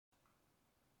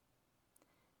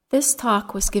This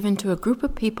talk was given to a group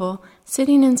of people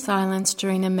sitting in silence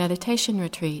during a meditation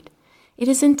retreat. It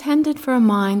is intended for a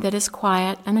mind that is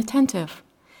quiet and attentive.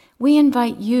 We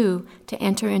invite you to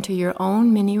enter into your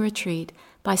own mini-retreat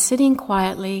by sitting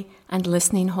quietly and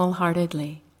listening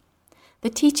wholeheartedly. The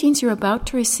teachings you're about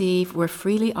to receive were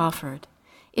freely offered.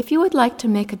 If you would like to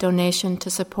make a donation to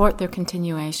support their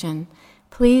continuation,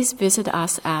 please visit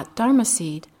us at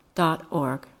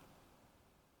dharmaseed.org.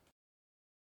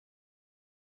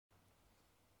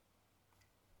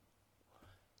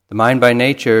 The mind by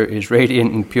nature is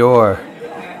radiant and pure.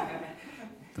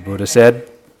 The Buddha said,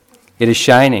 it is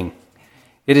shining.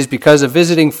 It is because of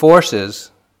visiting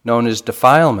forces known as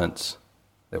defilements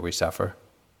that we suffer.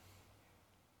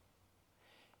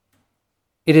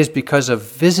 It is because of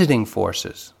visiting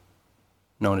forces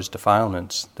known as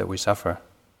defilements that we suffer.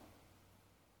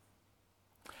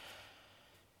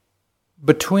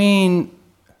 Between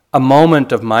a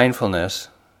moment of mindfulness,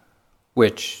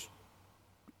 which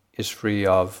is free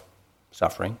of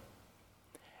suffering,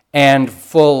 and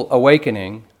full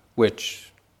awakening,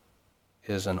 which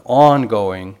is an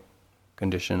ongoing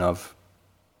condition of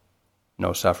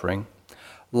no suffering,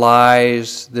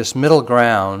 lies this middle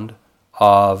ground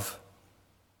of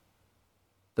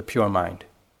the pure mind,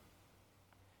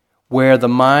 where the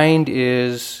mind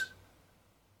is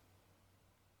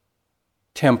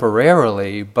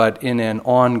temporarily, but in an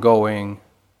ongoing,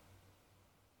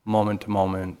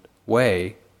 moment-to-moment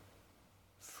way,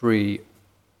 free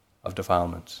of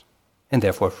defilements, and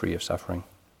therefore free of suffering.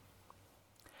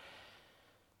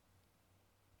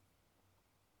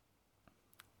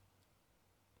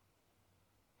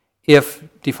 If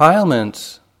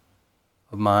defilements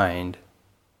of mind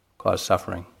cause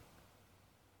suffering,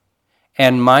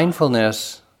 and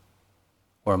mindfulness,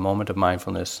 or a moment of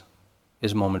mindfulness,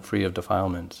 is a moment free of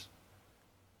defilements,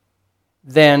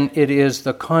 then it is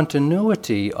the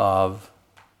continuity of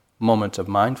moments of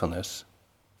mindfulness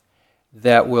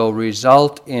that will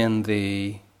result in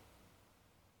the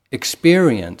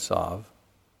experience of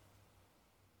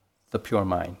the pure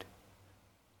mind,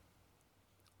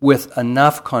 with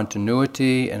enough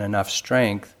continuity and enough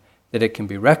strength that it can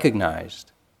be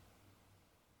recognized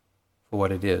for what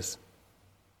it is.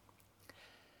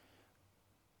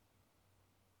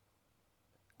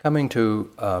 Coming to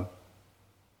a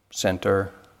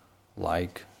center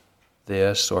like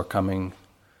this, or coming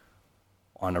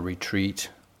on a retreat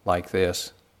like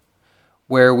this,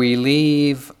 where we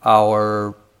leave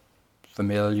our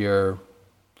familiar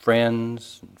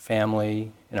friends,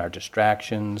 family, and our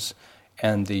distractions,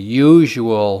 and the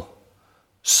usual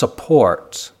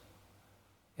supports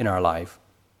in our life.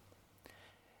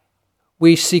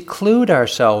 We seclude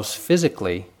ourselves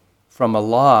physically from a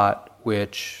lot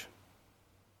which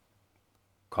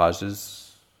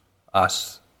causes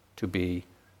us to be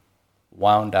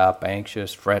wound up,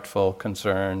 anxious, fretful,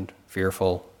 concerned,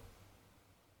 fearful.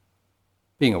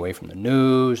 Being away from the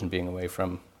news and being away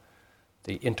from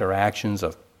the interactions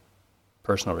of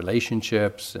personal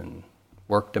relationships and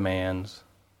work demands.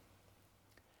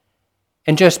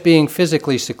 And just being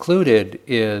physically secluded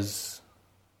is,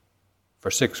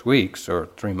 for 6 weeks or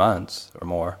 3 months or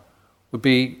more, would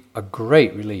be a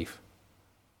great relief.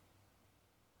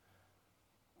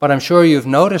 But I'm sure you've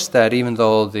noticed that even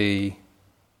though the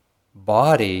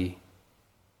body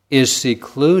is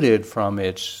secluded from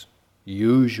its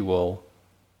usual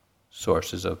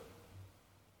sources of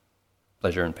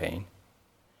pleasure and pain,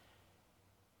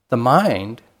 the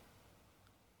mind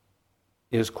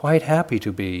is quite happy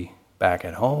to be back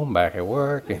at home, back at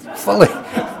work,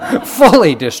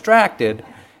 fully distracted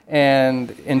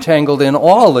and entangled in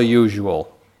all the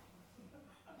usual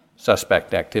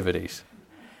suspect activities.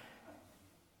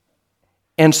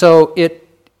 And so it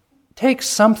takes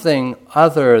something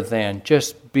other than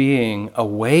just being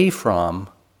away from,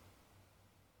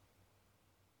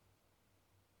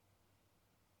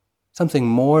 something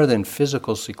more than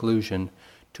physical seclusion,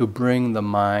 to bring the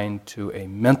mind to a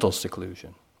mental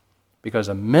seclusion. Because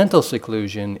a mental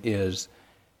seclusion is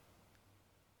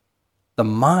the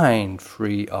mind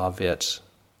free of its,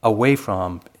 away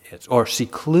from its, or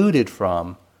secluded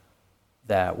from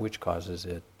that which causes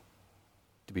it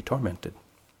to be tormented.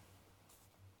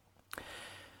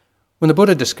 When the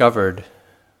Buddha discovered,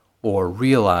 or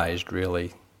realized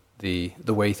really, the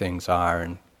way things are,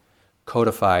 and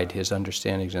codified his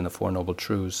understandings in the Four Noble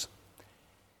Truths,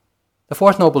 the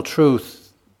Fourth Noble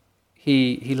Truth,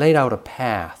 he laid out a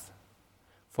path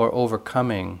for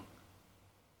overcoming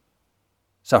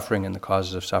suffering and the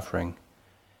causes of suffering.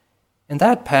 And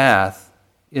that path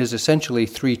is essentially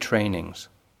 3 trainings.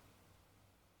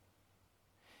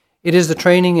 It is the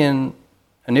training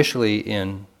initially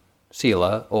in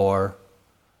sila, or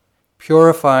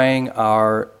purifying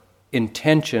our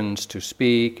intentions to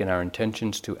speak and our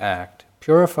intentions to act,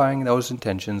 purifying those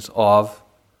intentions of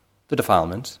the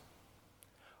defilements,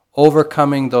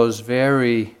 overcoming those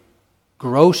very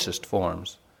grossest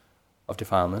forms of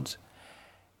defilements,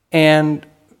 and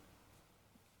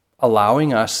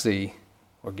allowing us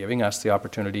giving us the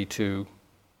opportunity to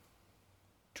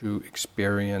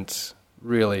experience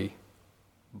really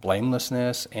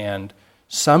blamelessness and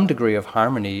some degree of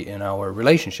harmony in our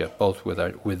relationship, both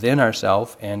within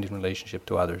ourselves and in relationship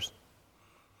to others.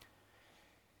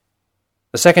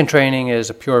 The second training is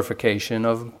a purification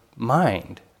of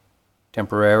mind,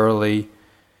 temporarily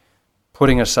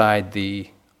putting aside the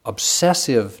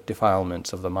obsessive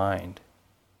defilements of the mind,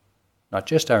 not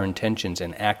just our intentions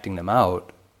and acting them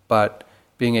out, but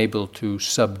being able to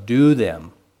subdue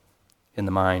them in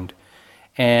the mind.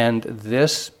 And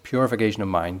this purification of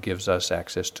mind gives us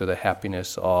access to the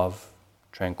happiness of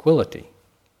tranquility.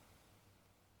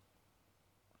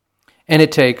 And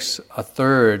it takes a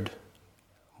third,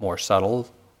 more subtle,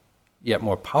 yet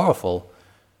more powerful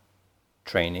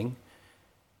training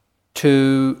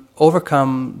to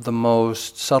overcome the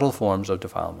most subtle forms of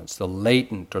defilements, the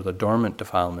latent or the dormant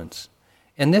defilements.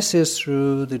 And this is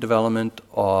through the development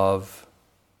of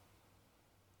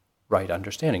right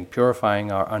understanding,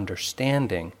 purifying our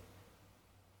understanding,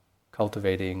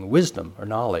 cultivating wisdom or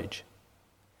knowledge,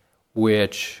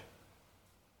 which,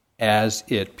 as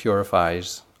it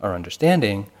purifies our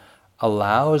understanding,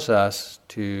 allows us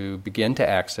to begin to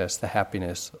access the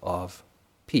happiness of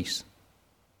peace.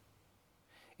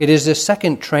 It is this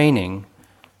second training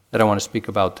that I want to speak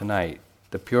about tonight,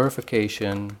 the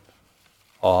purification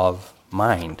of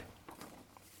mind.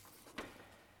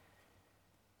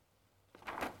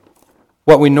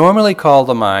 What we normally call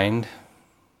the mind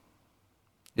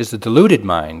is the deluded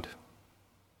mind,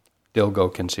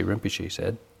 Dilgo Khyentse Rinpoche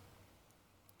said.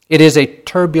 It is a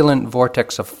turbulent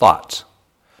vortex of thoughts,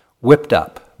 whipped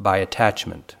up by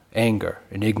attachment, anger,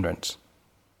 and ignorance.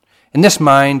 And this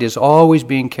mind is always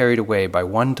being carried away by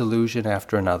one delusion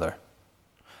after another.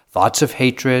 Thoughts of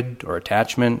hatred or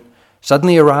attachment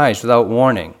suddenly arise without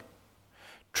warning,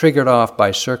 triggered off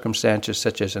by circumstances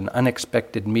such as an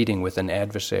unexpected meeting with an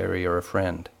adversary or a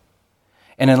friend.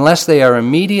 And unless they are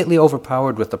immediately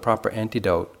overpowered with the proper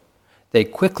antidote, they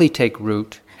quickly take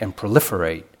root and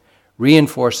proliferate,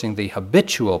 reinforcing the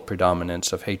habitual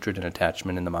predominance of hatred and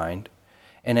attachment in the mind,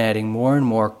 and adding more and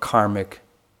more karmic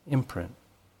imprint.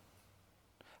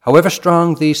 However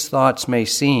strong these thoughts may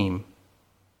seem,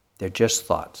 they're just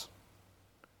thoughts,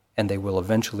 and they will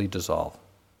eventually dissolve.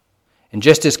 And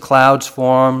just as clouds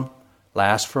form,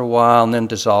 last for a while, and then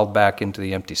dissolve back into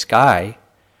the empty sky,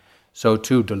 so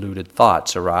too deluded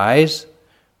thoughts arise,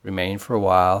 remain for a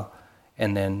while,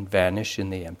 and then vanish in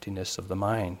the emptiness of the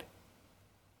mind.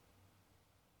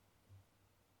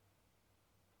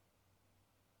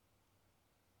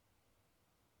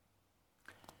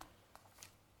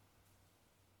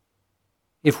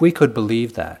 If we could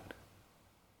believe that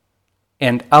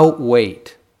and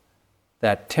outweight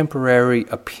that temporary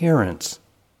appearance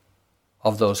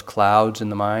of those clouds in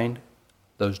the mind,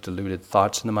 those deluded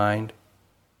thoughts in the mind,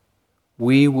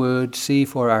 we would see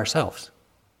for ourselves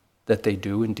that they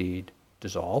do indeed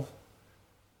dissolve.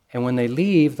 And when they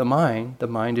leave the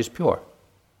mind is pure,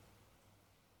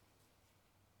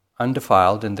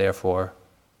 undefiled, and therefore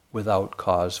without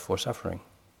cause for suffering.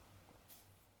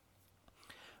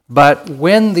 But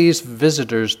when these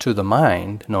visitors to the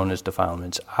mind, known as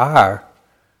defilements, are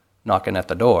knocking at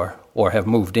the door or have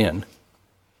moved in,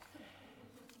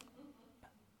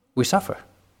 we suffer.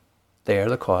 They are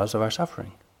the cause of our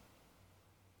suffering.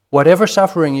 Whatever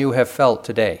suffering you have felt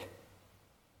today,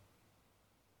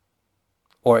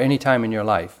 or any time in your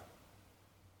life,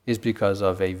 is because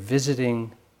of a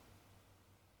visiting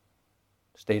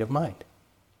state of mind.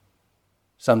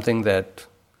 Something that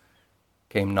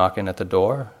came knocking at the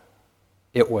door,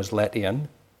 it was let in,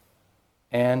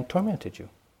 and tormented you.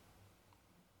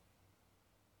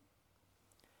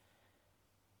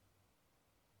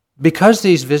 Because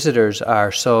these visitors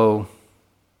are so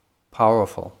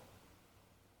powerful,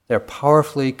 they're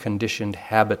powerfully conditioned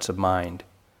habits of mind.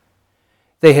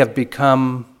 They have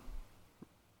become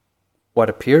what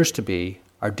appears to be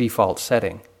our default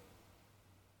setting.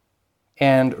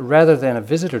 And rather than a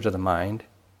visitor to the mind,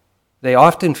 they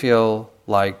often feel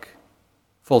like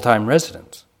full-time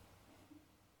residents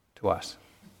to us.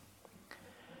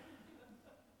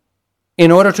 In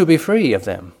order to be free of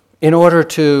them, in order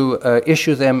to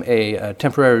issue them a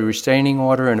temporary restraining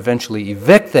order and eventually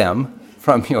evict them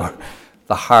from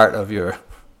the heart of your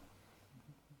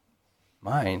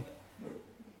mind,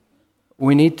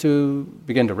 we need to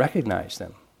begin to recognize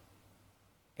them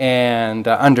and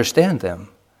understand them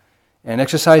and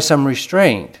exercise some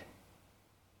restraint.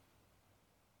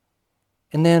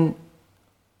 And then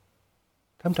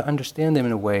come to understand them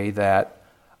in a way that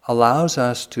allows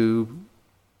us to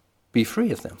be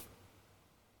free of them.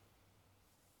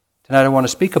 Tonight I want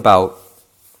to speak about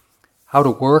how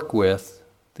to work with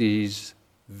these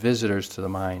visitors to the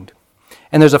mind.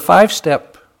 And there's a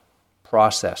 5-step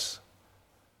process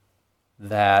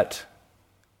that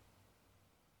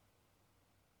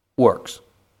works.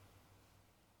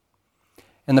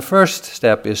 And the first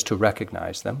step is to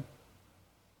recognize them,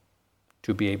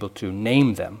 to be able to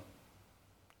name them,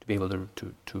 to be able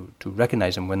to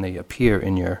recognize them when they appear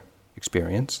in your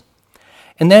experience.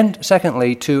 And then,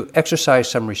 secondly, to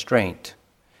exercise some restraint,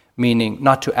 meaning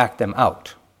not to act them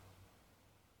out.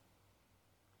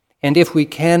 And if we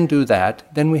can do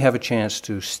that, then we have a chance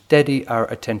to steady our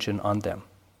attention on them.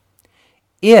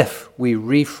 If we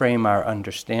reframe our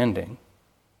understanding,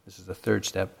 this is the third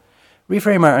step,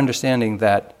 reframe our understanding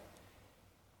that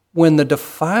when the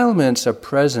defilements are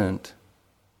present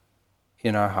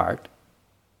in our heart,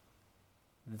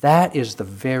 that is the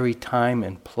very time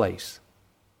and place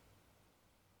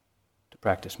to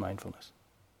practice mindfulness.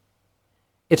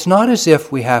 It's not as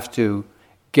if we have to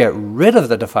get rid of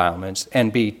the defilements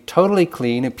and be totally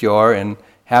clean and pure and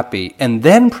happy and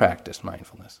then practice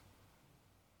mindfulness.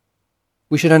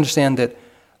 We should understand that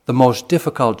the most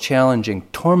difficult, challenging,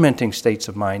 tormenting states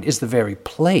of mind is the very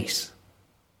place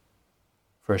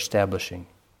for establishing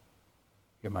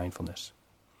your mindfulness.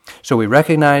 So we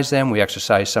recognize them, we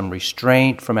exercise some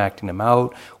restraint from acting them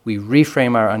out, we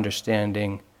reframe our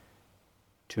understanding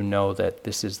to know that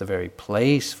this is the very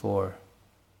place for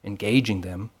engaging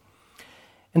them.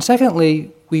 And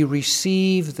secondly, we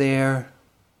receive their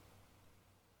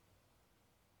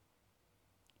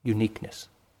uniqueness.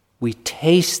 We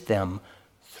taste them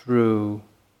through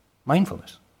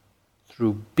mindfulness.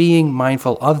 Through being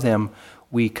mindful of them,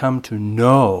 we come to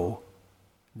know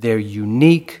their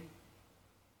unique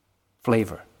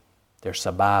flavor, their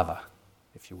sabhava,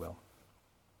 if you will.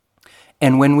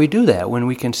 And when we do that, when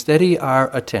we can steady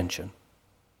our attention,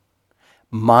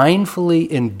 mindfully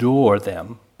endure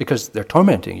them, because they're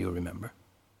tormenting you, remember,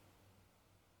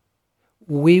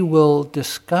 we will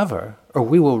discover, or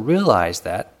we will realize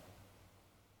that,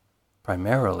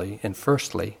 primarily and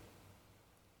firstly,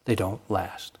 they don't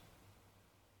last.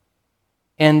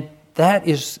 And that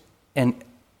is an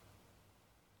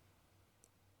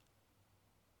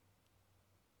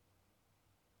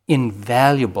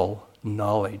invaluable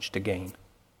knowledge to gain.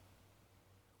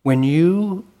 When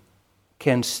you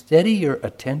can steady your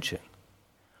attention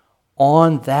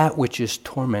on that which is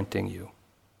tormenting you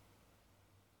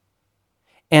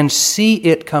and see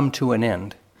it come to an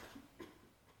end,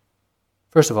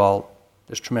 first of all,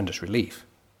 there's tremendous relief.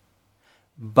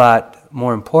 But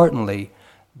more importantly,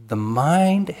 the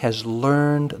mind has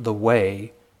learned the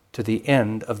way to the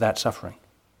end of that suffering,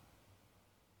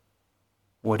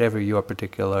 whatever your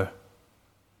particular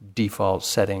default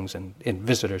settings and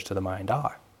visitors to the mind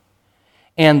are.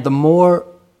 And the more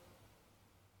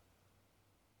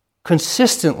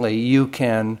consistently you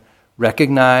can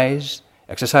recognize,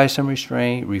 exercise some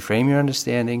restraint, reframe your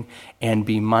understanding, and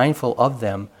be mindful of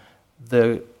them,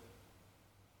 the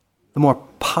more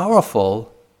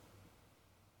powerful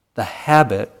the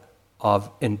habit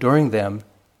of enduring them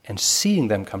and seeing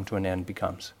them come to an end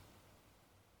becomes.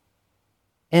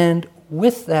 And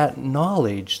with that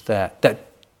knowledge, that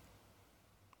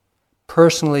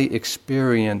personally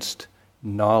experienced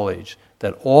knowledge,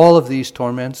 that all of these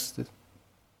torments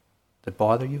that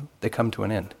bother you, they come to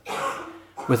an end.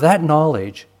 With that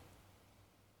knowledge,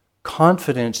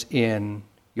 confidence in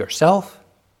yourself,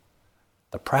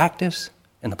 the practice,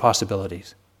 and the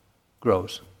possibilities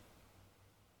grows.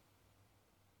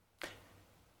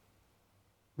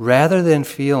 Rather than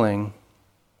feeling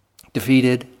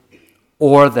defeated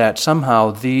or that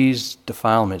somehow these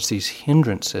defilements, these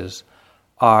hindrances,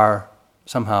 are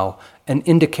somehow an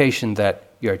indication that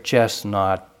you're just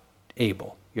not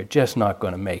able, you're just not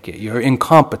going to make it, you're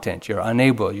incompetent, you're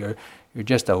unable, you're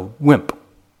just a wimp.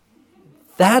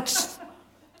 That's,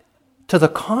 to the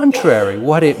contrary,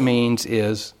 what it means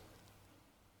is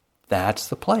that's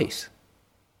the place.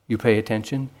 You pay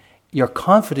attention, your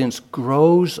confidence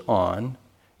grows on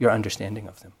your understanding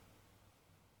of them.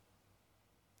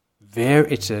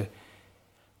 The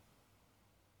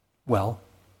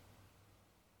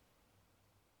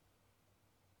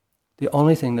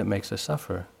only thing that makes us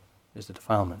suffer is the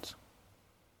defilements.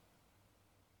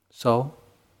 So,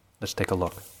 let's take a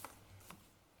look.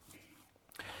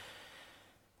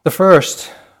 The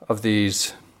first of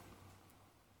these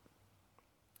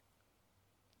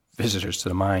visitors to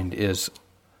the mind is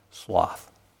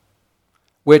sloth,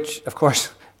 which, of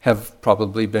course, have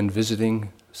probably been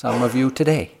visiting some of you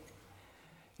today.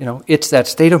 It's that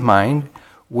state of mind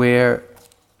where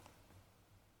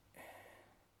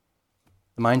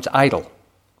the mind's idle.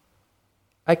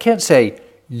 I can't say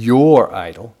you're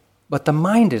idle, but the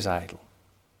mind is idle,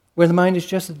 where the mind is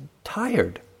just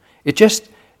tired. It just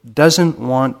doesn't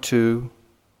want to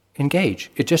engage.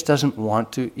 It just doesn't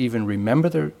want to even remember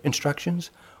the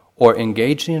instructions or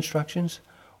engage the instructions,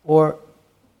 or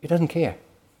it doesn't care.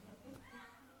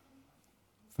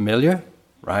 Familiar?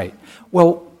 Right.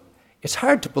 Well, it's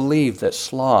hard to believe that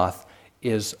sloth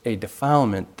is a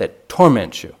defilement that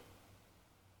torments you.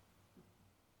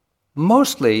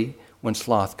 Mostly, when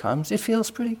sloth comes, it feels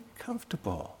pretty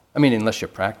comfortable. I mean, unless you're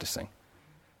practicing.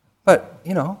 But,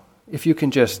 if you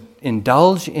can just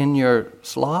indulge in your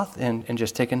sloth and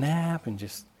just take a nap and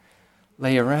just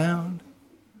lay around,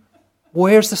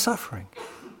 where's the suffering?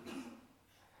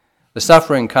 The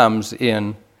suffering comes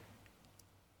in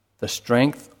the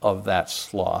strength of that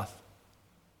sloth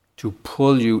to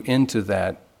pull you into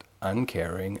that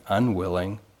uncaring,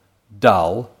 unwilling,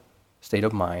 dull state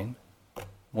of mind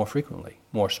more frequently,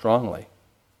 more strongly,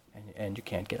 and you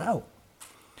can't get out.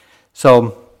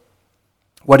 So,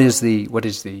 what is the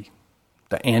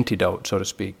antidote, so to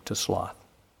speak, to sloth?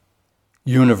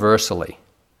 Universally,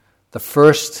 the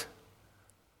first,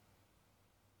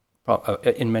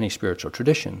 in many spiritual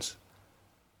traditions,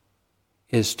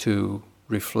 is to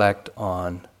reflect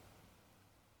on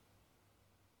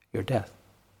your death.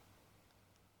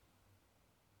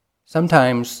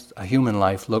 Sometimes a human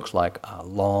life looks like a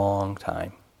long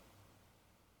time.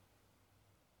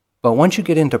 But once you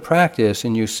get into practice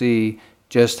and you see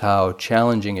just how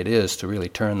challenging it is to really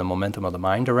turn the momentum of the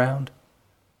mind around,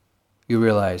 you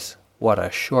realize what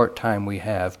a short time we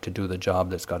have to do the job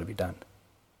that's got to be done.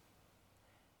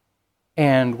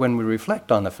 And when we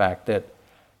reflect on the fact that,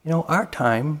 our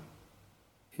time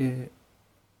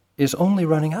is only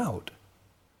running out,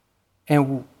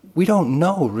 and we don't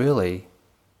know really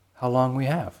how long we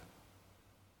have.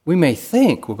 We may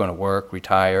think we're going to work,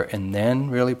 retire, and then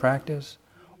really practice,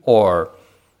 or,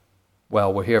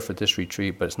 well, we're here for this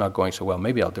retreat, but it's not going so well.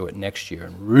 Maybe I'll do it next year.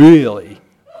 And really,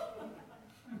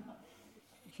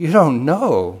 you don't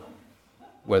know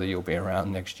whether you'll be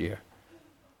around next year.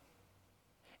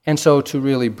 And so to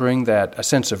really bring a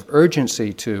sense of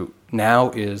urgency to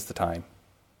now is the time.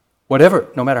 Whatever,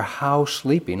 no matter how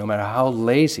sleepy, no matter how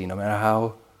lazy, no matter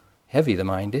how heavy the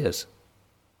mind is,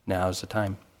 now is the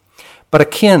time. But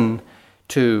akin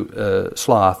to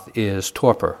sloth is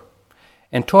torpor.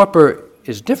 And torpor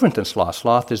is different than sloth.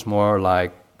 Sloth is more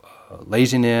like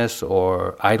laziness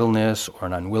or idleness or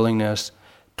an unwillingness.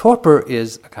 Torpor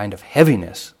is a kind of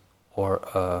heaviness or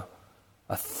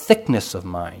a thickness of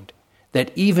mind that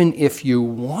even if you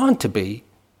want to be,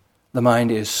 the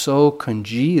mind is so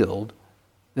congealed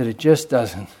that it just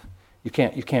doesn't, you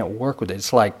can't work with it.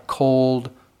 It's like cold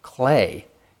clay,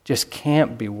 just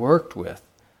can't be worked with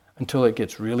until it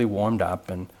gets really warmed up,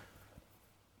 and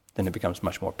then it becomes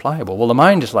much more pliable. Well, the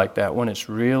mind is like that when it's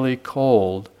really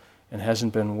cold and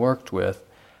hasn't been worked with.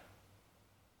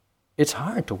 It's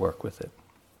hard to work with it.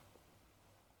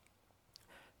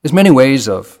 There's many ways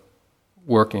of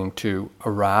working to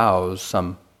arouse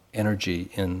some energy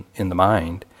in the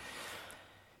mind.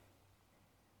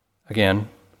 Again,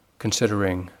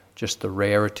 considering just the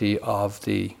rarity of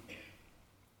the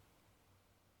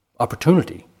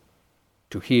opportunity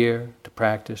to hear, to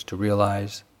practice, to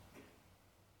realize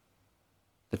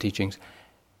the teachings.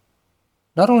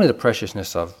 Not only the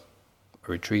preciousness of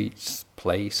a retreat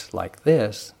place like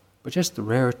this, but just the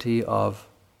rarity of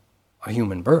a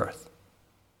human birth.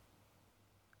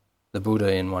 The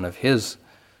Buddha, in one of his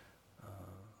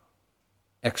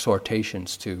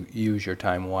exhortations to use your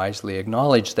time wisely,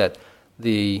 acknowledged that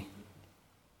the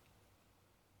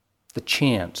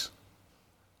chance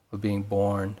of being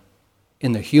born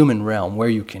in the human realm, where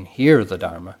you can hear the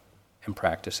Dharma and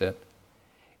practice it,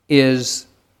 is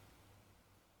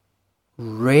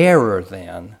rarer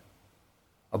than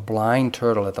a blind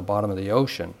turtle at the bottom of the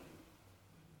ocean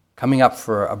coming up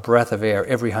for a breath of air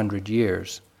every 100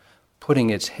 years, putting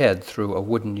its head through a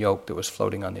wooden yoke that was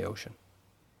floating on the ocean.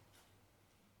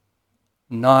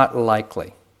 Not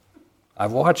likely.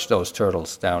 I've watched those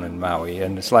turtles down in Maui,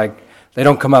 and it's like they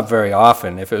don't come up very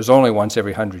often. If it was only once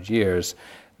every 100 years,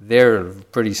 they're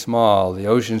pretty small, the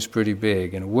ocean's pretty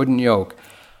big, and a wooden yoke,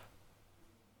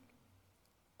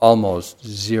 almost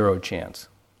zero chance.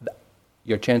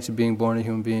 Your chance of being born a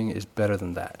human being is better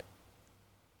than that.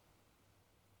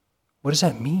 What does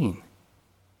that mean?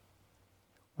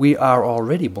 We are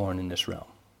already born in this realm.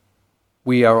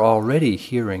 We are already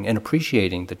hearing and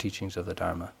appreciating the teachings of the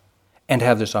Dharma. and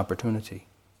have this opportunity.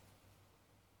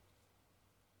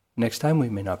 Next time we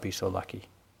may not be so lucky.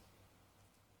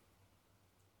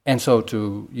 And so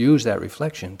to use that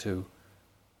reflection to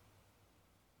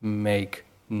make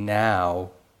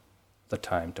now the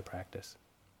time to practice.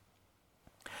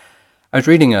 I was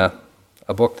reading a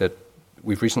book that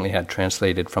we've recently had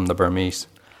translated from the Burmese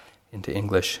into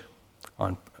English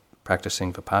on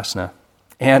practicing Vipassana.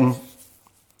 And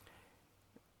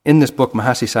in this book,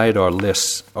 Mahasi Sayadaw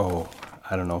lists,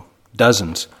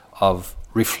 dozens of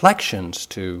reflections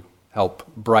to help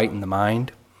brighten the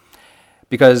mind.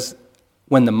 Because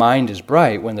when the mind is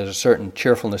bright, when there's a certain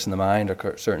cheerfulness in the mind, or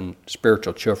a certain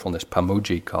spiritual cheerfulness,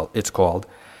 pamuji it's called,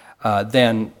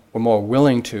 then we're more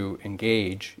willing to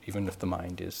engage, even if the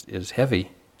mind is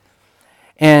heavy.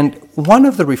 And one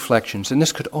of the reflections, and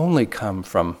this could only come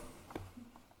from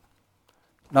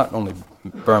not only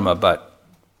Burma, but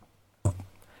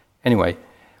anyway,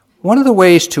 one of the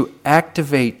ways to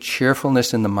activate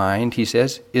cheerfulness in the mind, he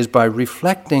says, is by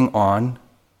reflecting on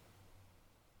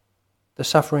the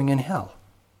suffering in hell.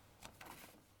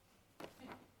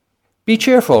 Be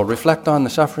cheerful, reflect on the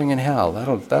suffering in hell.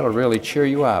 That'll really cheer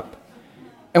you up.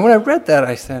 And when I read that,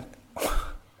 I said,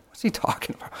 what's he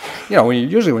talking about?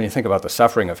 Usually when you think about the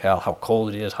suffering of hell, how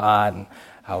cold it is, hot, and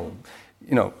how,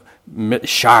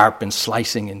 sharp and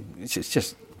slicing, and it's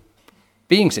just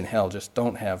beings in hell just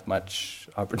don't have much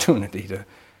opportunity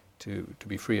to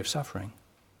be free of suffering.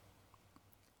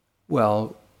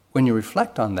 Well, when you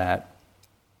reflect on that,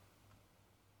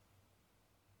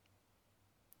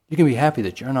 you can be happy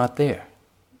that you're not there.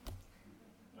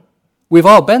 We've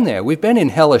all been there. We've been in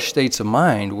hellish states of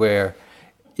mind where,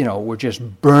 we're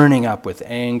just burning up with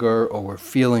anger, or we're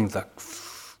feeling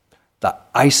the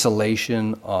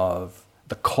isolation of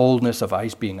the coldness of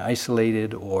being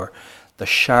isolated, or the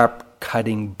sharp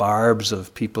cutting barbs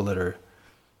of people that are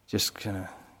just kind of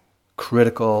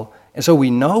critical. And so we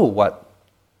know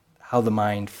how the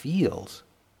mind feels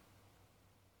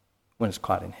when it's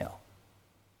caught in hell.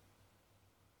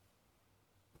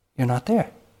 You're not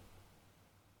there.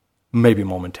 Maybe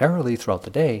momentarily throughout the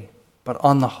day, but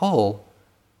on the whole,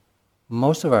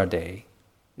 most of our day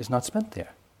is not spent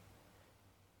there.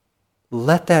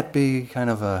 Let that be kind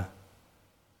of a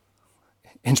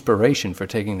inspiration for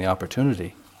taking the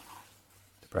opportunity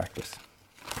to practice.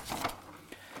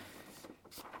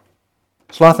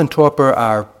 Sloth and torpor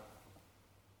are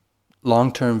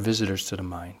long-term visitors to the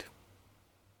mind,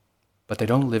 but they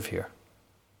don't live here.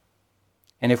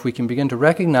 And if we can begin to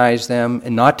recognize them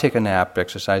and not take a nap,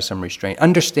 exercise some restraint,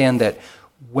 understand that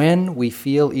when we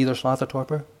feel either sloth or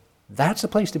torpor, that's the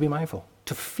place to be mindful,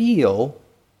 to feel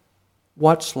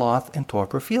what sloth and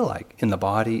torpor feel like in the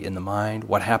body, in the mind,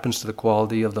 what happens to the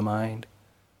quality of the mind,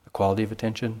 the quality of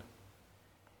attention.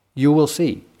 You will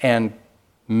see, and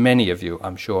many of you,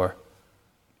 I'm sure,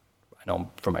 I know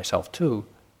for myself too,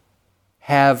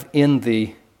 have in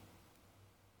the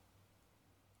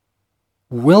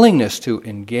willingness to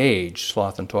engage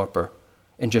sloth and torpor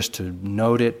and just to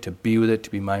note it, to be with it, to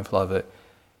be mindful of it,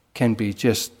 can be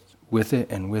just with it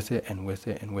and with it and with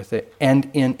it and with it, and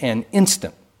in an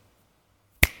instant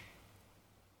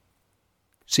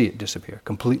see it disappear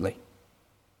completely.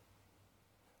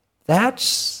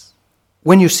 That's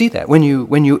when you see that, when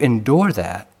you endure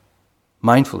that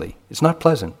mindfully, it's not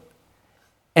pleasant,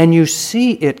 and you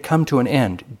see it come to an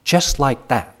end just like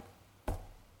that.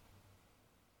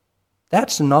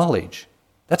 That's knowledge.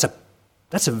 That's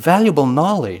a valuable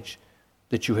knowledge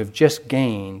that you have just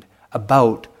gained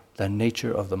about the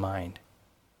nature of the mind,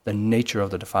 the nature of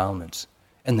the defilements,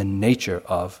 and the nature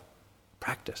of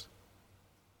practice.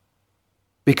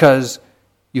 Because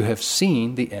you have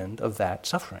seen the end of that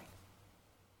suffering.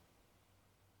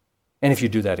 And if you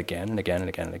do that again and again and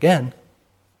again and again,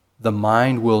 the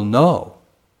mind will know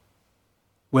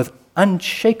with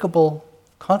unshakable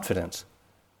confidence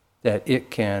that it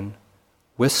can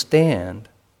withstand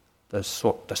the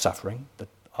suffering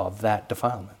of that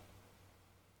defilement.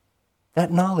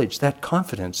 That knowledge, that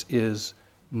confidence is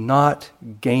not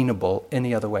gainable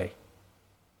any other way.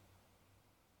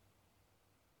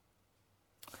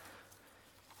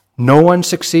 No one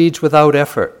succeeds without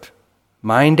effort.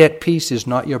 Mind at peace is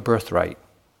not your birthright.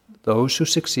 Those who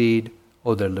succeed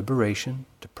owe their liberation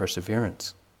to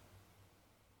perseverance.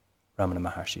 Ramana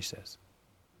Maharshi says.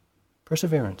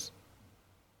 Perseverance.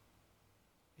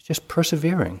 It's just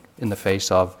persevering in the face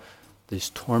of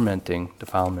these tormenting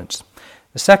defilements.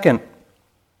 The second,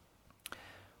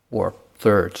 or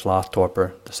third, sloth,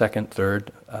 torpor, the second,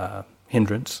 third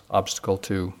hindrance, obstacle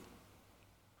to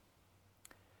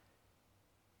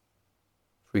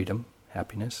freedom,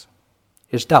 happiness,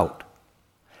 is doubt.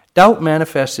 Doubt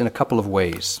manifests in a couple of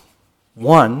ways.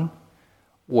 One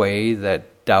way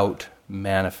that doubt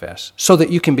manifests, so that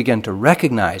you can begin to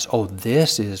recognize, oh,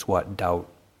 this is what doubt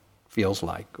feels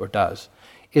like or does,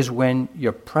 is when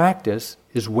your practice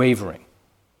is wavering.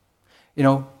 You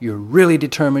know, you're really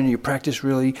determined, you practice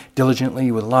really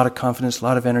diligently with a lot of confidence, a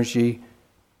lot of energy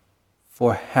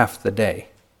for half the day.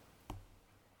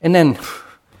 And then,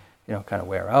 kind of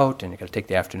wear out and you got to take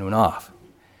the afternoon off.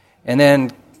 And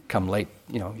then come late,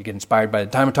 you get inspired by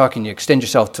the time of talking, you extend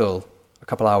yourself till a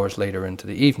couple hours later into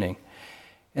the evening.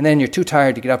 And then you're too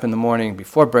tired to get up in the morning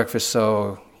before breakfast,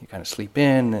 so you kind of sleep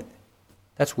in.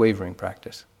 That's wavering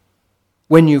practice.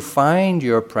 When you find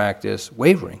your practice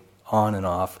wavering on and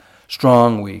off,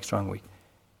 strong, weak,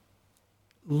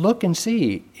 look and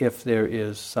see if there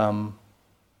is some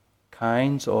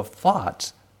kinds of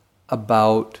thoughts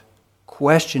about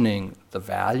questioning the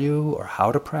value or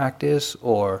how to practice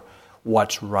or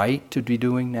what's right to be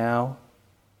doing now.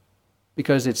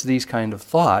 Because it's these kind of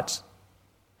thoughts,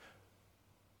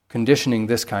 conditioning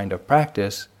this kind of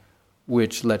practice,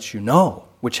 which lets you know,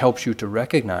 which helps you to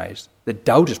recognize that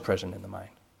doubt is present in the mind.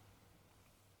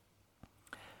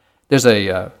 There's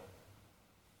a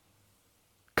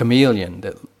chameleon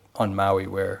that on Maui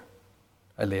where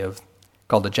I live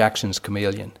called the Jackson's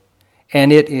chameleon.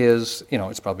 And it is,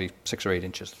 it's probably 6 or 8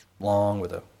 inches long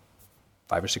with a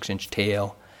 5 or 6 inch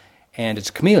tail. And it's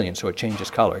a chameleon, so it changes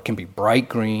color. It can be bright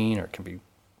green, or it can be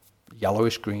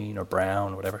yellowish green, or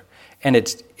brown, or whatever. And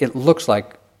it looks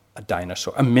like a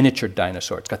dinosaur, a miniature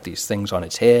dinosaur. It's got these things on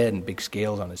its head and big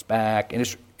scales on its back.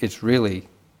 And it's really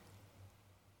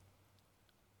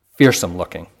fearsome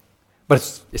looking.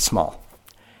 But it's small.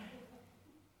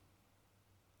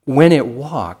 When it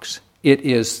walks, it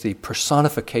is the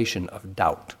personification of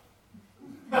doubt.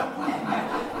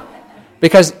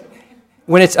 Because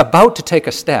when it's about to take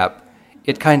a step,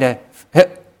 it kind of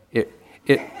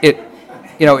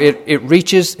it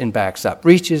reaches and backs up,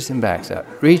 reaches and backs up,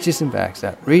 reaches and backs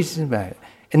up, reaches and backs up,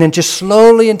 and then just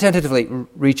slowly and tentatively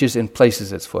reaches and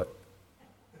places its foot.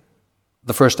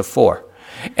 The first of 4,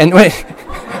 and when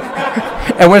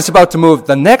it's about to move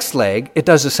the next leg, it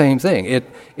does the same thing.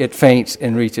 It feints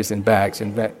and reaches and backs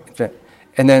and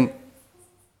then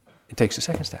it takes the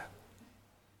second step.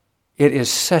 It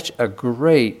is such a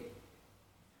great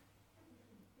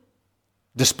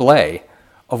display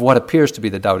of what appears to be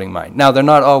the doubting mind. Now, they're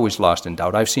not always lost in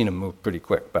doubt. I've seen them move pretty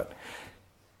quick, but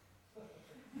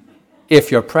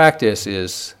if your practice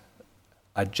is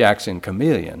a Jackson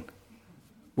chameleon,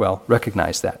 well,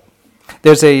 recognize that.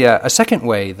 There's a second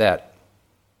way that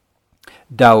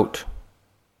doubt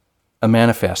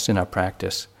manifests in our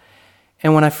practice.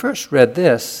 And when I first read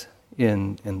this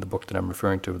in the book that I'm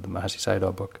referring to, the Mahasi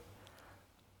Sayadaw book,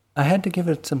 I had to give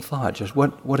it some thought. Just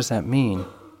what does that mean?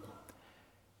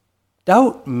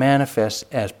 Doubt manifests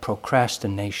as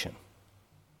procrastination.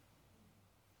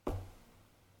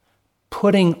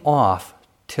 Putting off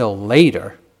till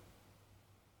later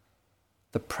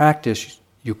the practice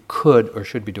you could or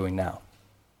should be doing now.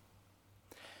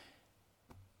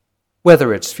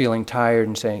 Whether it's feeling tired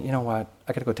and saying, you know what,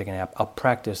 I got to go take a nap, I'll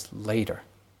practice later.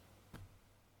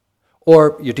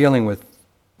 Or you're dealing with,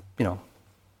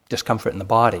 discomfort in the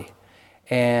body,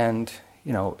 and,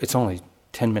 it's only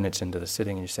 10 minutes into the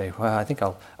sitting, and you say, well, I think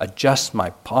I'll adjust my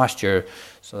posture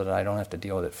so that I don't have to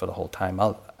deal with it for the whole time.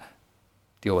 I'll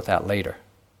deal with that later.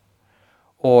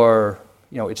 Or,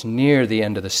 it's near the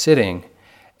end of the sitting,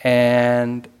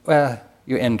 and,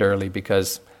 you end early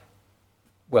because,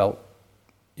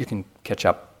 you can catch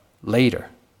up later.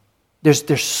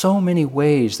 There's so many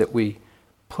ways that we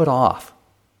put off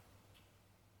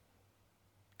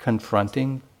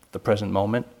confronting the present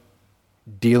moment,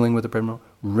 dealing with the present moment,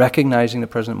 recognizing the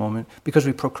present moment, because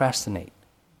we procrastinate.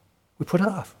 We put it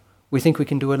off. We think we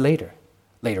can do it later.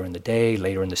 Later in the day,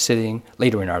 later in the sitting,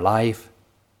 later in our life.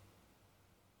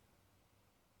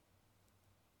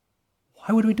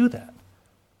 Why would we do that?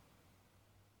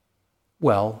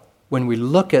 Well, when we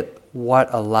look at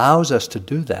what allows us to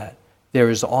do that, there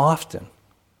is often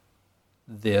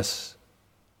this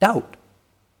doubt.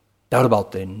 Doubt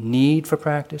about the need for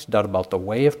practice, doubt about the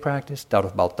way of practice, doubt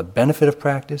about the benefit of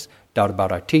practice, doubt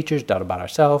about our teachers, doubt about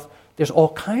ourselves. There's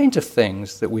all kinds of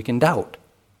things that we can doubt.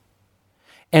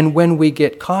 And when we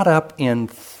get caught up in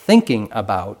thinking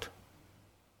about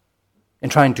and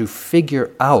trying to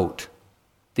figure out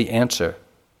the answer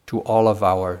to all of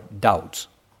our doubts,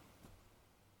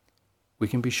 we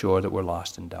can be sure that we're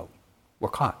lost in doubt. We're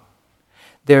caught.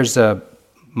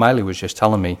 Miley was just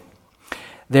telling me,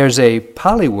 there's a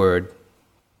Pali word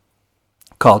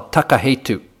called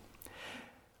takahetu,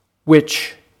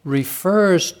 which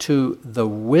refers to the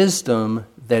wisdom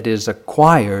that is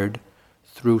acquired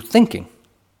through thinking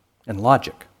and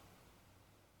logic.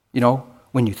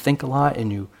 When you think a lot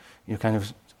and you kind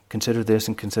of consider this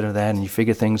and consider that and you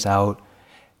figure things out,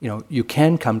 you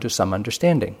can come to some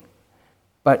understanding.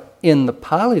 But in the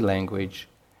Pali language,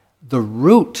 the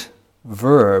root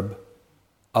verb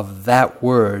of that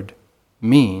word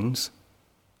means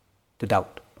to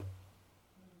doubt.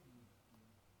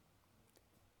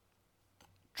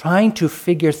 Trying to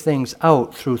figure things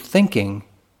out through thinking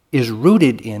is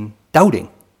rooted in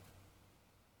doubting.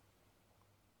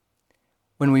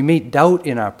 When we meet doubt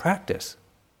in our practice,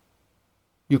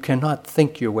 you cannot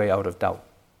think your way out of doubt.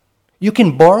 You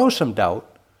can borrow some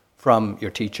doubt from your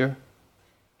teacher.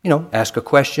 Ask a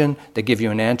question, they give you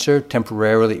an answer,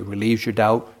 temporarily it relieves your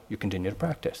doubt, you continue to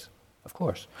practice, of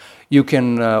course. You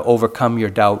can overcome your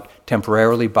doubt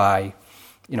temporarily by,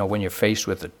 when you're faced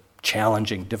with a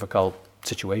challenging, difficult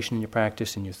situation in your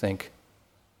practice and you think,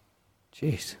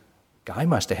 geez, Guy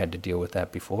must have had to deal with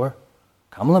that before.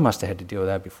 Kamala must have had to deal with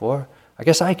that before. I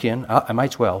guess I can. I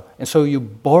might as well. And so you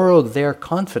borrow their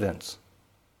confidence.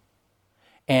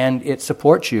 And it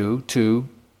supports you to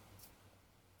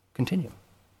continue.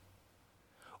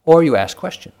 Or you ask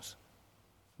questions.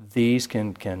 These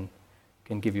can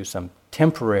give you some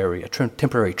temporary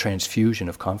transfusion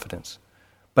of confidence.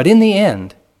 But in the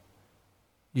end,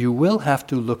 you will have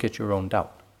to look at your own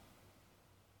doubt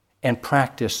and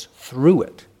practice through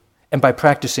it. And by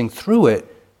practicing through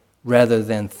it, rather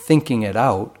than thinking it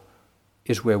out,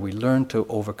 is where we learn to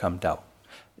overcome doubt.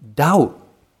 Doubt,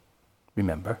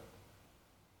 remember,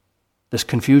 this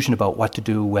confusion about what to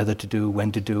do, whether to do,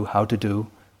 when to do, how to do,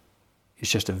 is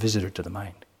just a visitor to the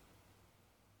mind.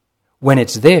 When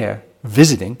it's there,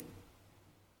 visiting,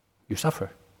 you suffer.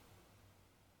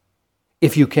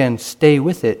 If you can stay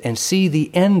with it and see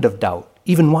the end of doubt,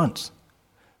 even once,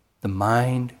 the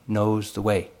mind knows the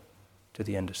way to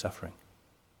the end of suffering.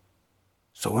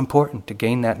 So important to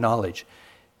gain that knowledge,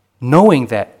 knowing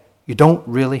that you don't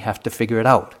really have to figure it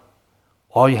out.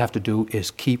 All you have to do is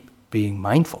keep being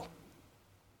mindful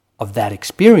of that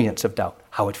experience of doubt,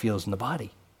 how it feels in the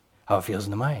body, how it feels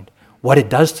in the mind, what it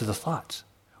does to the thoughts,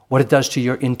 what it does to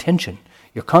your intention,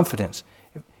 your confidence,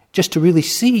 just to really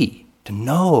see, to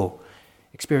know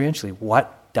experientially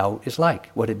what doubt is like,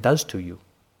 what it does to you,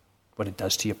 what it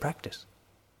does to your practice.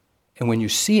 And when you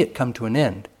see it come to an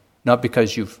end, not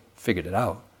because you've figured it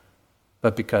out,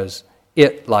 but because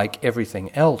it, like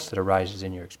everything else that arises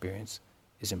in your experience,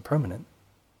 is impermanent,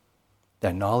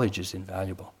 that knowledge is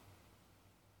invaluable.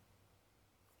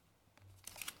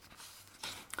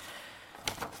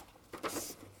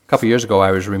 A couple years ago,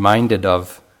 I was reminded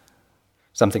of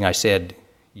something I said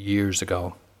years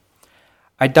ago.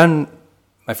 I'd done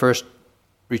my first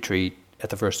retreat,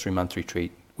 at the first 3-month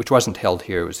retreat, which wasn't held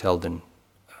here, it was held in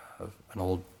an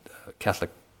old Catholic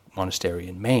monastery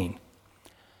in Maine.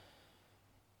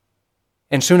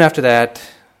 And soon after that,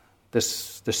 the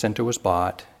center was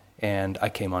bought, and I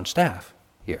came on staff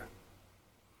here.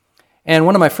 And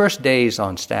one of my first days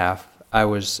on staff, I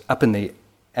was up in the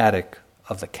attic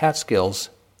of the Catskills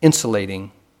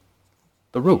insulating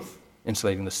the roof,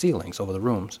 insulating the ceilings over the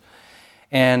rooms.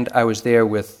 And I was there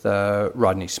with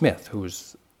Rodney Smith, who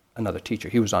was another teacher.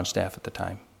 He was on staff at the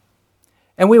time.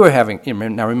 And we were having,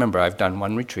 now remember, I've done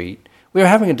one retreat. We were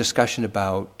having a discussion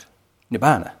about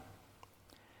Nibbana,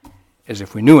 as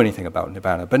if we knew anything about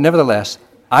Nibbana. But nevertheless,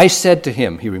 I said to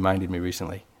him, he reminded me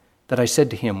recently, that I said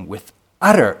to him with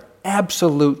utter,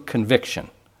 absolute conviction,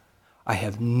 I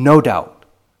have no doubt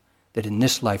that in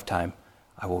this lifetime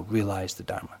I will realize the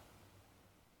Dharma.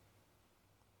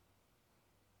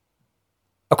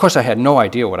 Of course, I had no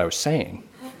idea what I was saying.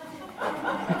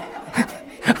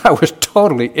 I was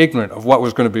totally ignorant of what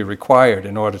was going to be required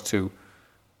in order to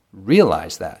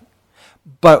realize that.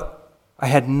 But I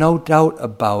had no doubt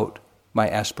about my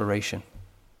aspiration.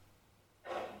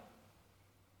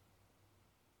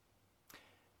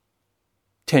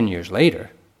 Ten years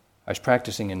later, I was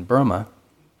practicing in Burma,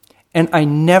 and I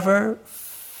never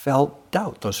felt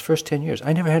doubt. Those first 10 years,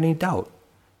 I never had any doubt.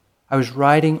 I was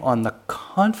riding on the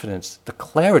confidence, the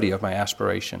clarity of my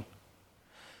aspiration.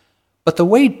 But the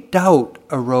way doubt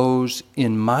arose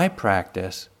in my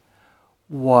practice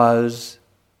was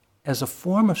as a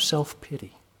form of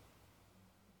self-pity.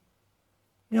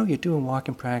 You're doing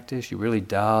walking practice, you're really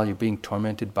dull, you're being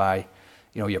tormented by,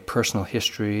 your personal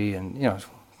history, and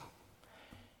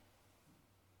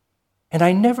And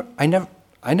I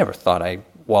never thought I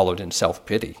wallowed in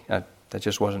self-pity. That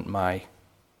just wasn't my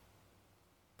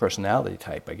personality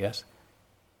type, I guess.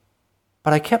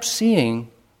 But I kept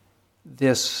seeing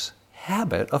this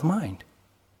habit of mind.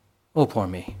 Oh, poor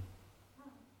me.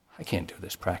 I can't do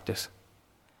this practice.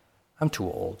 I'm too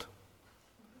old.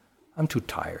 I'm too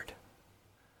tired.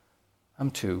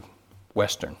 I'm too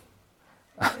Western.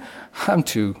 I'm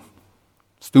too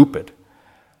stupid.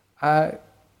 I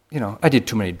did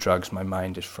too many drugs. My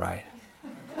mind is fried.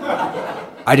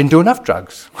 I didn't do enough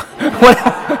drugs.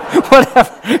 Whatever.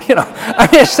 I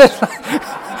mean, it's just,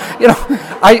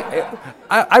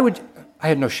 I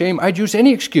had no shame. I'd use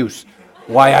any excuse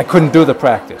why I couldn't do the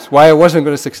practice, why I wasn't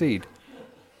going to succeed.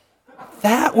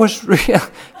 That was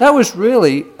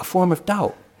really a form of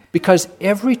doubt, because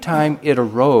every time it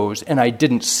arose and I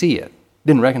didn't see it,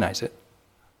 didn't recognize it,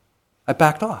 I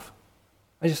backed off.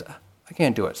 I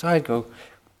can't do it. So I'd go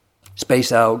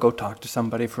space out, go talk to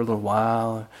somebody for a little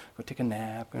while, go take a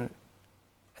nap. And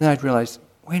then I'd realize,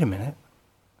 wait a minute,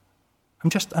 I'm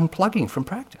just unplugging from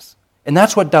practice. And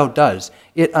that's what doubt does.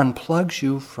 It unplugs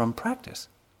you from practice.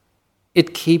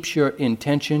 It keeps your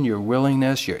intention, your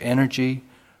willingness, your energy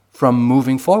from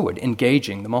moving forward,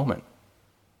 engaging the moment.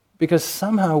 Because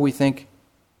somehow we think,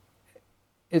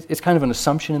 it's kind of an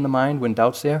assumption in the mind when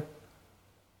doubt's there,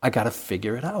 I got to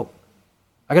figure it out.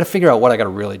 I got to figure out what I got to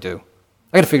really do.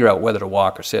 I got to figure out whether to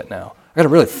walk or sit now. I got to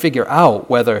really figure out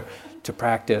whether to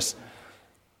practice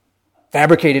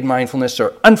fabricated mindfulness or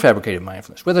unfabricated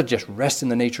mindfulness, whether to just rest in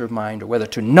the nature of mind or whether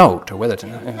to note or whether to...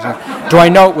 Do I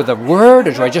note with a word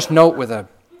or do I just note with a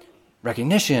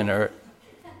recognition? Or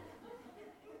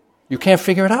you can't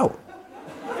figure it out.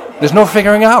 There's no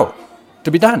figuring out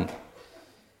to be done.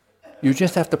 You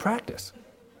just have to practice.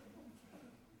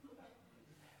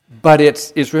 But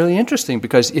it's really interesting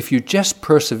because if you just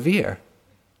persevere,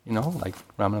 like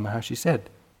Ramana Maharshi said,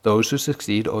 those who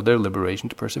succeed owe their liberation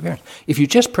to perseverance. If you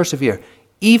just persevere,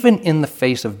 even in the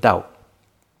face of doubt,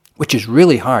 which is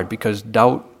really hard because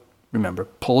doubt, remember,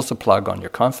 pulls the plug on your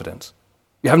confidence.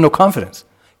 You have no confidence.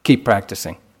 Keep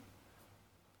practicing.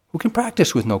 Who can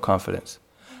practice with no confidence?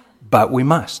 But we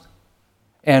must.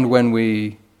 And when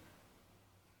we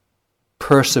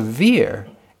persevere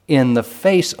in the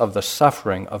face of the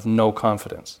suffering of no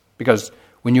confidence, because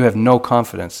when you have no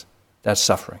confidence, that's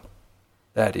suffering.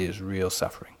 That is real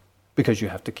suffering, because you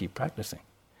have to keep practicing.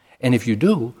 And if you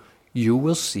do, you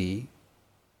will see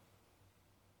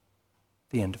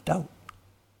the end of doubt.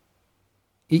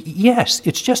 Yes,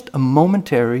 it's just a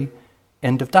momentary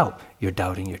end of doubt. You're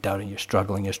doubting, you're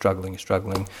struggling, you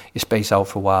space out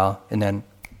for a while, and then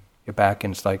you're back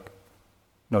and it's like,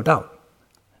 no doubt.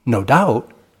 No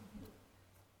doubt?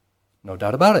 No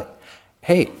doubt about it.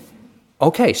 Hey,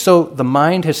 okay, so the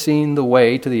mind has seen the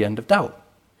way to the end of doubt.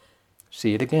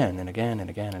 See it again and again and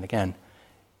again and again.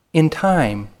 In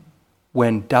time,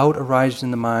 when doubt arises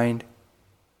in the mind,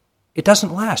 it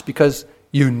doesn't last because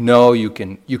you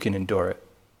can endure it.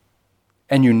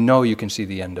 And you can see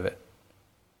the end of it.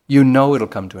 It'll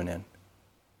come to an end.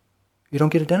 You don't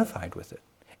get identified with it.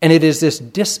 And it is this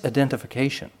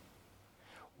disidentification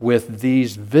with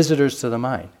these visitors to the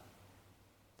mind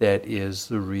that is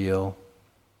the real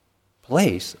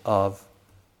place of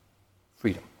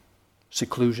freedom,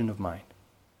 seclusion of mind,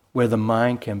 where the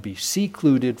mind can be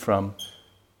secluded from,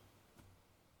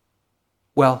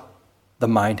 the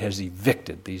mind has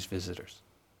evicted these visitors.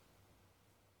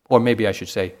 Or maybe I should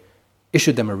say,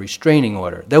 issued them a restraining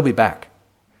order. They'll be back.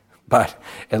 But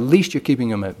at least you're keeping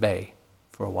them at bay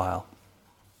for a while.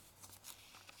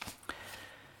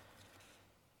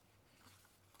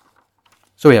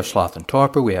 So we have sloth and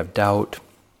torpor, we have doubt.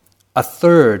 A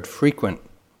third frequent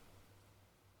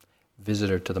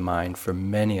visitor to the mind for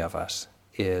many of us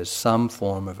is some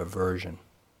form of aversion.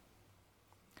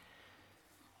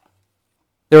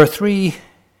 There are three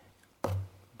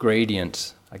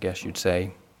gradients, I guess you'd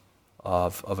say,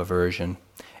 of aversion.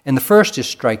 And the first is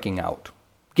striking out,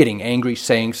 getting angry,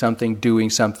 saying something, doing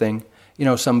something.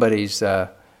 Somebody's,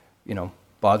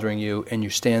 bothering you, and you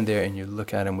stand there and you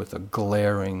look at him with a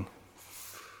glaring,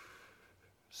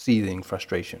 seething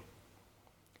frustration.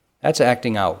 That's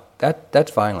acting out.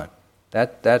 That's violent.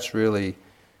 That's really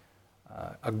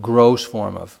a gross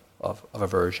form of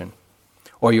aversion.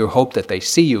 Or you hope that they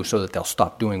see you so that they'll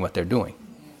stop doing what they're doing.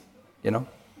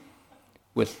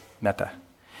 With metta.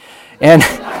 And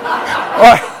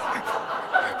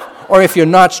or if you're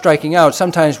not striking out,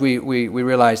 sometimes we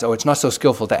realize, it's not so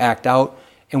skillful to act out,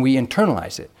 and we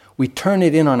internalize it. We turn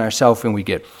it in on ourselves and we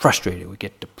get frustrated, we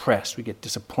get depressed, we get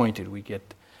disappointed, we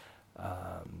get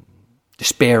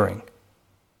despairing.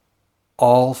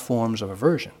 All forms of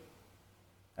aversion.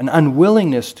 An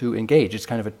unwillingness to engage. It's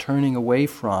kind of a turning away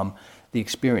from the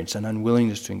experience, an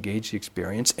unwillingness to engage the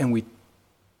experience, and we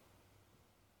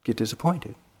get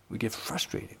disappointed. We get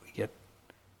frustrated. We get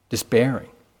despairing.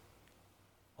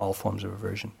 All forms of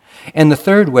aversion. And the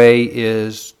third way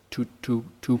is to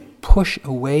push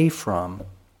away from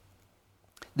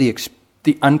the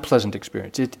unpleasant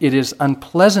experience. It is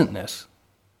unpleasantness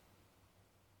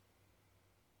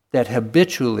that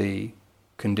habitually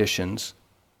conditions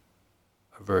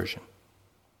aversion.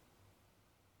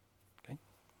 Okay?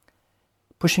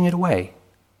 Pushing it away,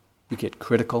 we get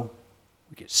critical,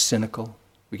 we get cynical,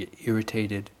 we get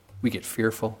irritated, we get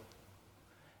fearful.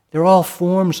 They're all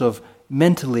forms of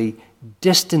mentally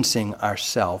distancing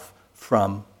ourselves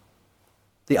from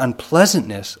the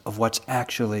unpleasantness of what you're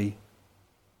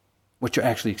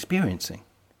actually experiencing.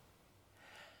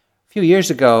 A few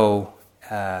years ago,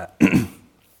 after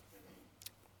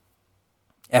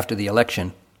the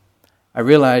election, I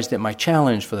realized that my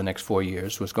challenge for the next 4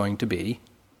 years was going to be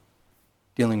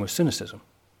dealing with cynicism.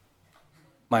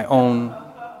 My own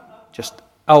just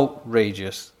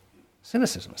outrageous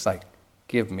cynicism. It's like,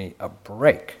 give me a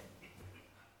break.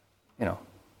 You know,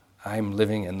 I'm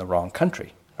living in the wrong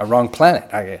country, a wrong planet,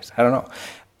 I guess. I don't know.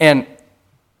 And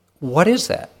what is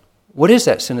that? What is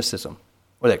that cynicism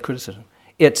or that criticism?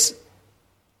 It's,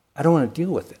 I don't want to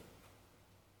deal with it.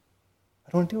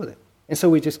 I don't want to deal with it. And so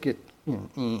we just get,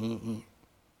 whinging,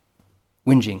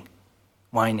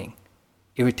 whining,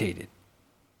 irritated.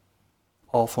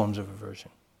 All forms of aversion.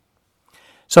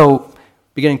 So,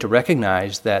 beginning to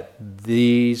recognize that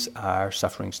these are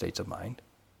suffering states of mind,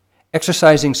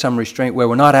 exercising some restraint where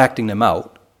we're not acting them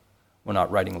out. We're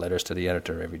not writing letters to the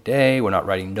editor every day. We're not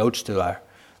writing notes to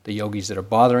the yogis that are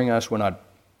bothering us. We're not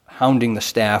hounding the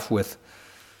staff with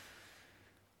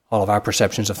all of our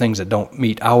perceptions of things that don't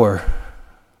meet our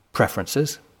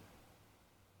preferences.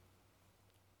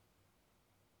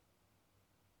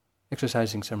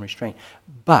 Exercising some restraint.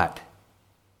 But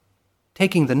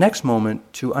taking the next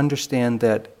moment to understand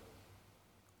that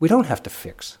we don't have to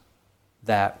fix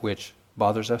that which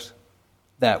bothers us,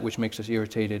 that which makes us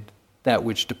irritated, that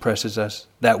which depresses us,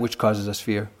 that which causes us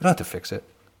fear. We don't have to fix it.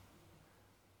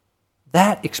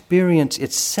 That experience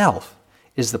itself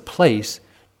is the place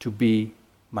to be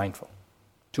mindful,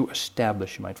 to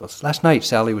establish mindfulness. Last night,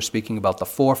 Sally was speaking about the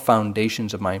 4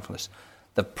 foundations of mindfulness,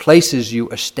 the places you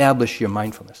establish your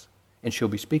mindfulness. And she'll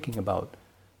be speaking about,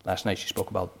 last night she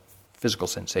spoke about physical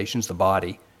sensations, the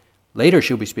body. Later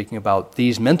she'll be speaking about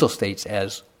these mental states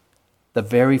as the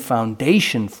very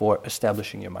foundation for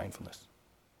establishing your mindfulness.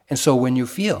 And so when you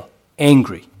feel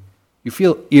angry, you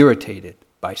feel irritated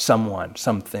by someone,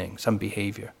 something, some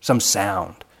behavior, some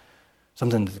sound,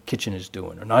 something that the kitchen is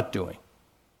doing or not doing,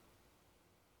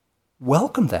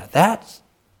 welcome that.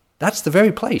 That's the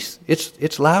very place.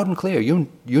 It's loud and clear. You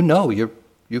know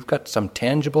you've got some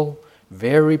tangible,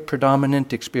 very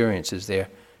predominant experiences there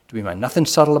to be mind. Nothing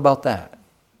subtle about that.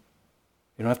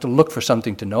 You don't have to look for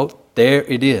something to note. There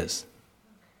it is.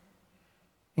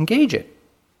 Engage it.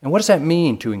 And what does that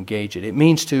mean to engage it? It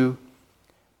means to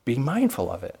be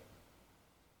mindful of it.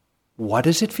 What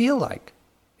does it feel like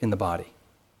in the body?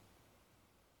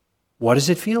 What does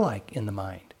it feel like in the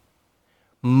mind?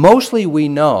 Mostly we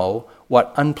know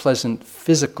what unpleasant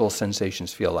physical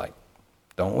sensations feel like,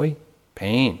 don't we?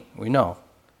 Pain, we know.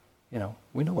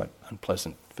 We know what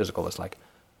unpleasant physical is like.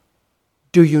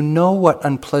 Do you know what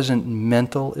unpleasant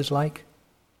mental is like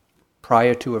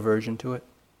prior to aversion to it?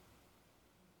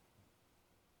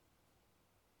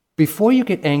 Before you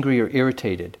get angry or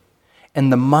irritated,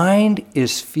 and the mind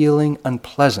is feeling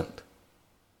unpleasant,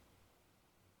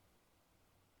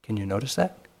 can you notice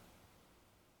that?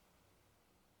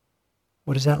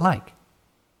 What is that like?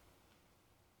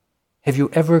 Have you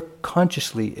ever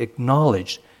consciously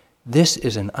acknowledged this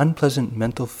is an unpleasant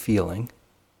mental feeling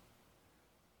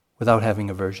without having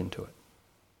aversion to it?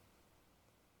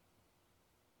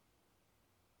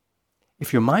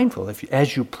 If you're mindful,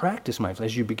 as you practice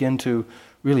mindfulness, as you begin to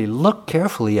really look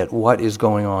carefully at what is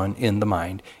going on in the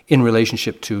mind in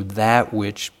relationship to that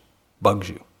which bugs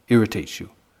you, irritates you,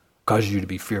 causes you to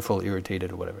be fearful,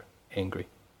 irritated, or whatever, angry,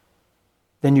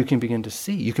 then you can begin to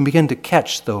see, you can begin to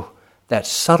catch that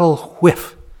subtle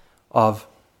whiff of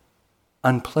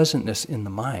unpleasantness in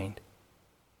the mind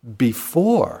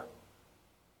before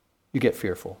you get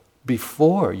fearful,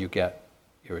 before you get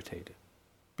irritated,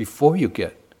 before you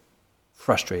get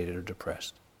frustrated or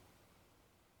depressed.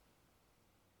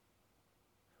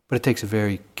 But it takes a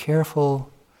very careful,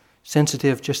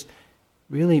 sensitive, just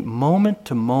really moment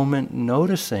to moment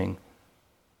noticing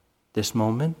this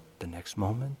moment, the next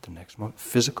moment,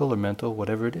 physical or mental,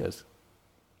 whatever it is.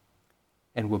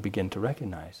 And we'll begin to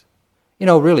recognize.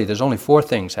 Really, there's only 4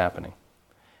 things happening.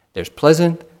 There's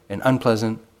pleasant and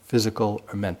unpleasant, physical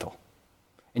or mental.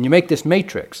 And you make this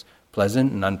matrix,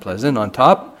 pleasant and unpleasant on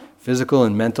top, physical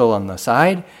and mental on the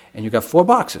side, and you've got 4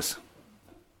 boxes.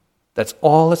 That's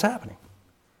all that's happening.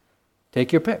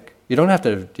 Take your pick. You don't have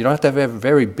to have a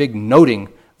very big noting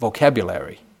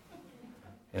vocabulary.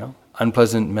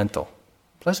 Unpleasant mental,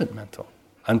 pleasant mental,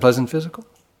 unpleasant physical,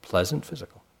 pleasant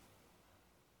physical,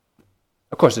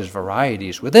 Of course, there's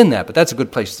varieties within that, but that's a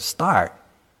good place to start.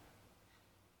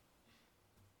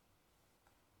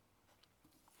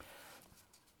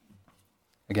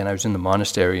 Again, I was in the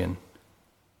monastery in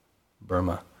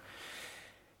Burma.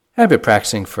 I'd been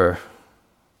practicing for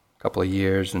a couple of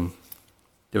years, and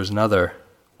there was another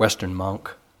Western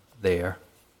monk there.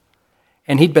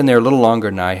 And he'd been there a little longer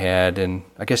than I had, and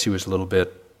I guess he was a little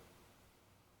bit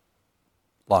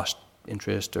lost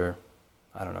interest, or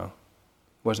I don't know,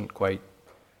 wasn't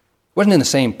in the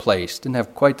same place, didn't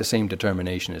have quite the same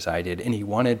determination as I did, and he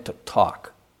wanted to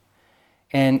talk.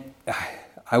 And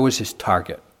I was his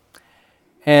target.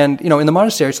 And, in the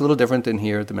monastery, it's a little different than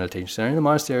here at the meditation center. In the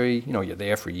monastery, you're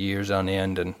there for years on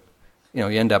end, and, you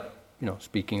end up,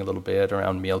 speaking a little bit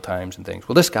around meal times and things.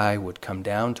 Well, this guy would come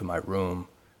down to my room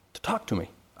to talk to me,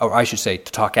 or I should say,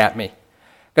 to talk at me.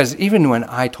 Because even when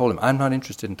I told him, I'm not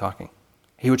interested in talking,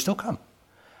 he would still come.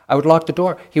 I would lock the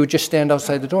door. He would just stand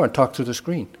outside the door and talk through the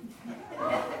screen.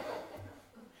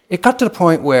 It got to the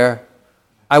point where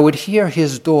I would hear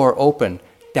his door open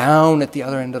down at the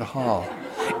other end of the hall,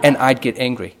 and I'd get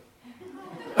angry.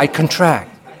 I'd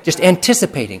contract, just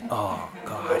anticipating, oh,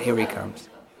 God, here he comes.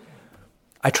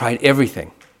 I tried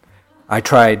everything. I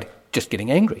tried just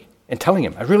getting angry and telling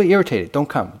him, I'm really irritated, don't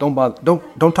come, don't bother,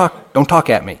 don't talk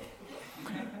at me.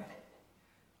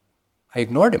 I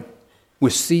ignored him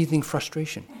with seething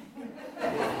frustration.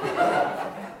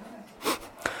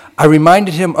 I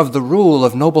reminded him of the rule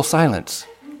of noble silence.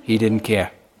 He didn't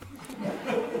care.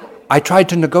 I tried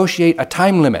to negotiate a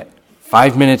time limit,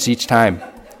 5 minutes each time.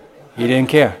 He didn't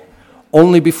care.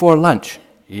 Only before lunch.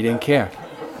 He didn't care.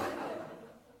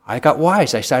 I got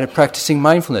wise. I started practicing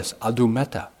mindfulness. I'll do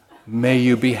metta. May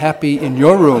you be happy in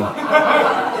your room.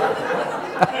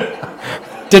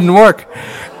 Didn't work.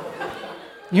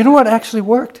 You know what actually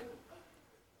worked?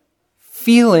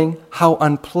 Feeling how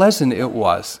unpleasant it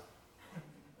was.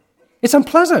 It's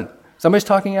unpleasant. Somebody's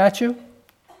talking at you.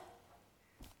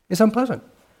 It's unpleasant.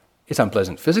 It's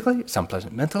unpleasant physically. It's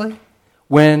unpleasant mentally.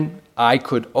 When I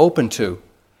could open to,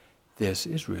 this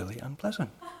is really unpleasant.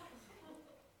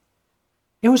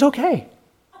 It was okay.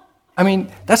 I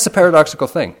mean, that's the paradoxical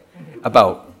thing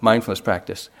about mindfulness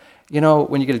practice.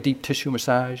 When you get a deep tissue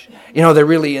massage, they're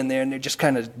really in there and they're just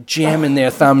kind of jamming their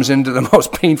thumbs into the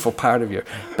most painful part of your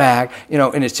back,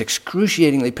 and it's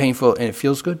excruciatingly painful and it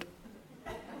feels good.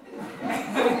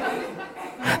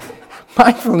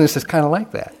 Mindfulness is kind of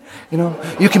like that.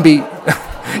 You can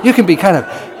be kind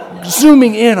of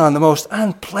zooming in on the most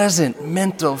unpleasant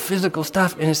mental, physical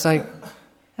stuff, and it's like,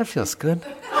 that feels good.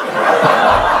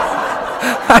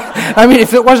 I mean,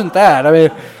 if it wasn't that,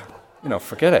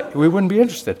 forget it. We wouldn't be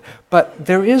interested. But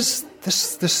there is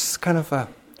this kind of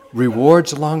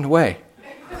rewards along the way.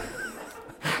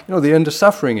 The end of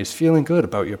suffering is feeling good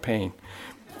about your pain.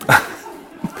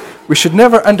 We should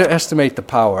never underestimate the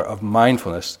power of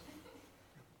mindfulness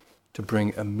to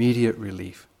bring immediate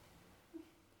relief.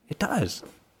 It does.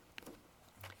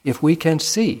 If we can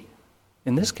see,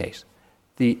 in this case,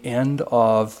 the end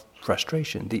of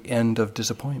frustration, the end of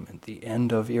disappointment, the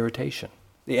end of irritation,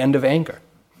 the end of anger.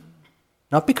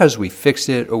 Not because we fixed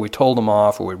it or we told them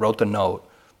off or we wrote the note,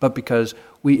 but because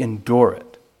we endure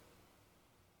it.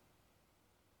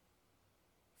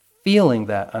 Feeling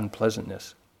that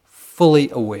unpleasantness, fully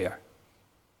aware,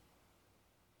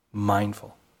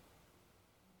 mindful.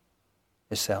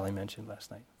 As Sally mentioned last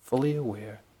night, fully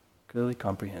aware, clearly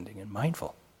comprehending, and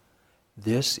mindful.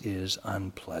 This is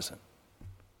unpleasant.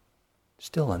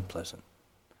 Still unpleasant.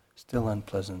 Still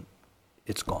unpleasant.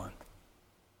 It's gone.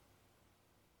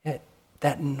 Yet,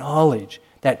 that knowledge,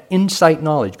 that insight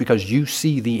knowledge, because you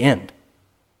see the end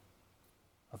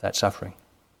of that suffering,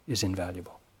 is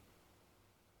invaluable.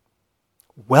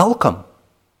 Welcome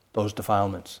those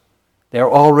defilements.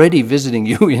 They're already visiting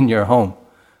you in your home,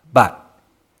 but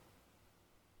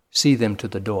see them to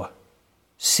the door.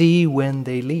 See when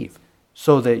they leave,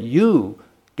 so that you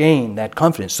gain that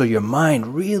confidence, so your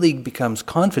mind really becomes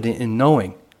confident in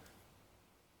knowing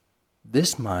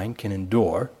this mind can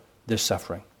endure this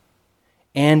suffering,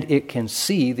 and it can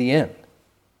see the end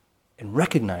and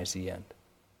recognize the end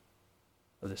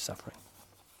of this suffering.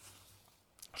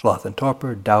 Sloth and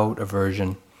torpor, doubt,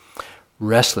 aversion,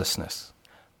 restlessness.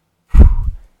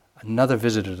 Another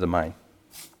visitor to the mind.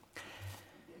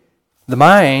 The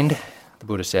mind, the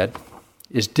Buddha said,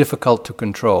 is difficult to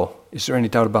control. Is there any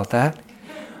doubt about that?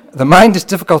 The mind is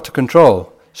difficult to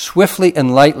control. Swiftly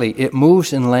and lightly, it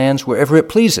moves and lands wherever it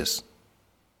pleases.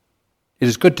 It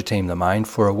is good to tame the mind,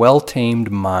 for a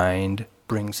well-tamed mind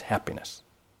brings happiness.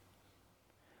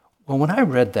 Well, when I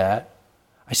read that,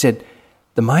 I said,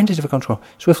 the mind is difficult to control.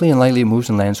 Swiftly and lightly, it moves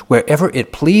and lands wherever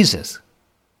it pleases.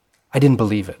 I didn't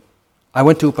believe it. I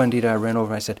went to U Pandita, I ran over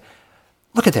and I said,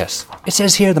 look at this. It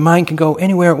says here the mind can go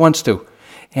anywhere it wants to,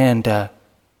 and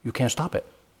you can't stop it.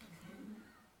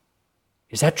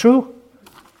 Is that true?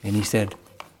 And he said,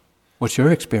 what's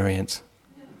your experience?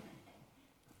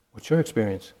 What's your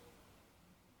experience?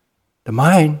 The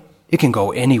mind, it can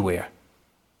go anywhere,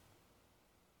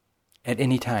 at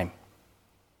any time.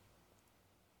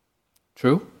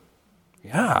 True?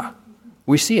 Yeah.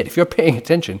 We see it. If you're paying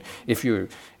attention, if you're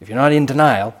not in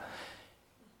denial,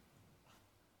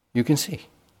 you can see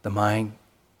the mind,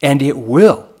 and it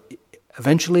will.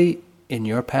 Eventually, in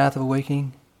your path of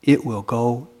awakening, it will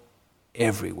go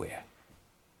everywhere.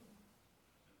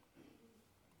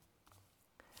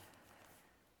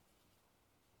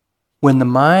 When the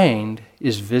mind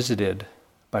is visited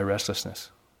by restlessness,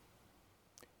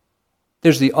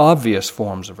 there's the obvious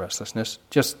forms of restlessness.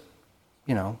 Just,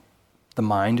 the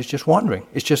mind is just wandering.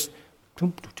 It's just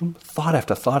thought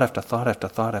after thought after thought after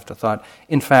thought after thought.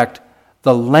 In fact,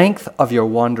 the length of your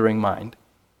wandering mind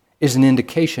is an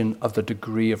indication of the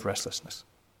degree of restlessness.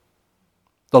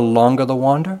 The longer the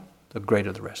wander, the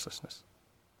greater the restlessness.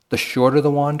 The shorter the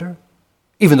wander,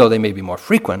 even though they may be more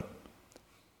frequent,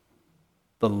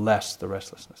 the less the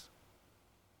restlessness.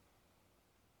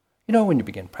 When you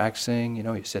begin practicing,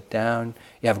 you sit down,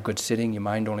 you have a good sitting, your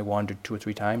mind only wandered 2 or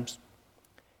 3 times.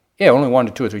 Yeah, only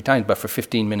wandered 2 or 3 times, but for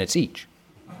 15 minutes each.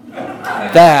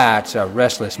 That's a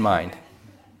restless mind.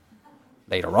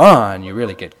 Later on, you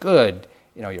really get good.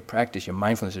 Your practice, your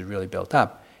mindfulness is really built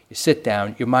up. You sit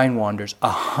down, your mind wanders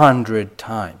 100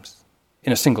 times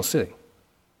in a single sitting.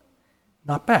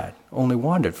 Not bad. Only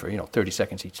wandered for, 30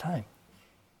 seconds each time.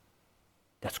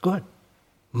 That's good.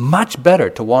 Much better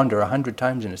to wander 100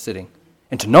 times in a sitting,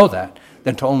 and to know that,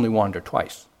 than to only wander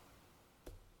twice.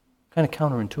 Kind of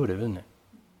counterintuitive, isn't it?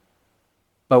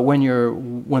 But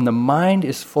when the mind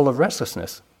is full of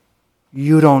restlessness,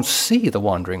 you don't see the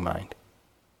wandering mind.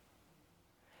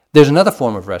 There's another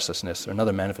form of restlessness, or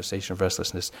another manifestation of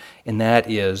restlessness, and that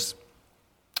is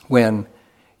when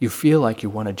you feel like you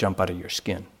want to jump out of your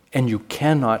skin, and you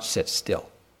cannot sit still.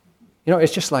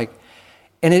 It's just like,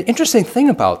 and an interesting thing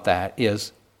about that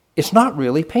is, it's not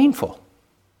really painful,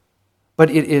 but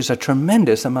it is a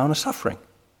tremendous amount of suffering.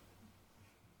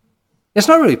 It's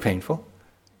not really painful.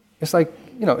 It's like,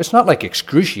 it's not like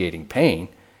excruciating pain.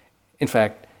 In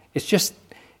fact, it's just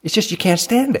you can't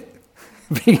stand it.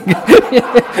 You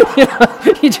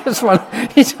just want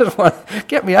to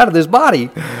get me out of this body.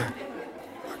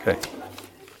 Okay.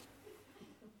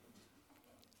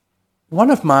 One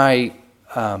of my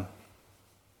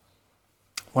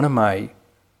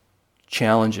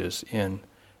challenges in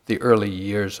the early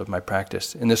years of my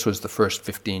practice, and this was the first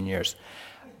 15 years,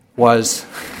 was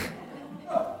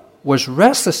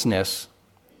restlessness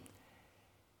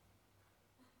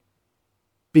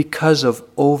because of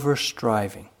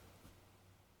over-striving.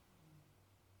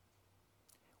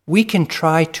 We can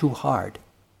try too hard,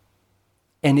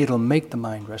 and it'll make the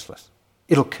mind restless.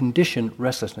 It'll condition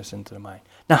restlessness into the mind.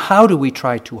 Now, how do we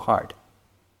try too hard?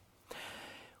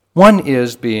 One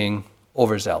is being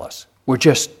overzealous. We're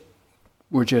just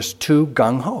too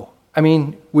gung-ho. I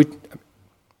mean, we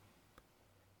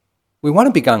want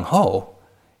to be gung-ho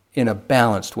in a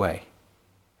balanced way.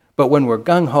 But when we're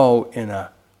gung-ho in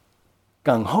a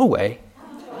gung-ho way,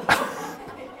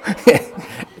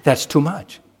 that's too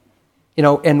much.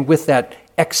 And with that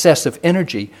excess of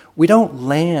energy, we don't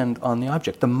land on the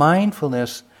object. The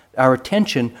mindfulness, our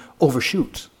attention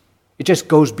overshoots. It just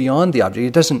goes beyond the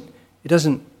object. It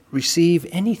doesn't receive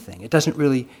anything. It doesn't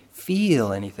really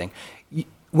feel anything.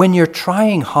 When you're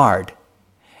trying hard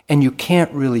and you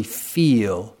can't really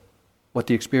feel what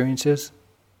the experience is,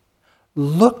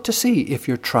 look to see if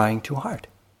you're trying too hard.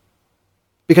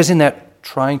 Because in that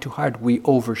trying too hard, we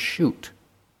overshoot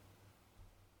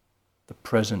the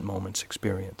present moment's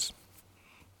experience.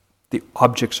 The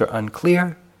objects are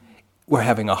unclear. We're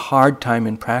having a hard time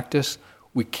in practice.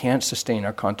 We can't sustain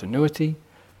our continuity.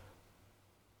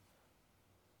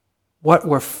 What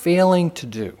we're failing to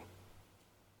do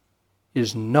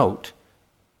is note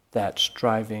that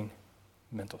striving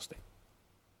mental state.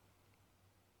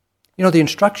 The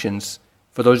instructions,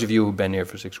 for those of you who've been here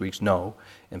for 6 weeks know,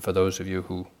 and for those of you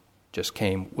who just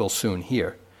came will soon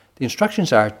hear, the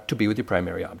instructions are to be with your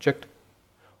primary object,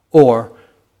 or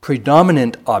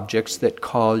predominant objects that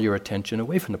call your attention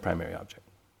away from the primary object.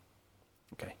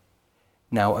 Okay.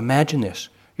 Now imagine this.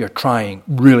 You're trying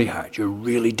really hard. You're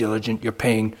really diligent.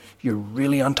 You're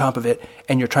really on top of it,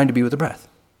 and you're trying to be with the breath.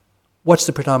 What's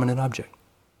the predominant object?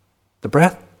 The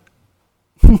breath?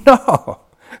 No,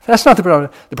 that's not the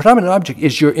predominant. The predominant object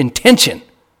is your intention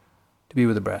to be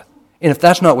with the breath. And if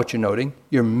that's not what you're noting,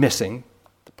 you're missing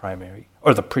the primary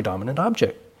or the predominant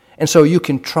object. And so you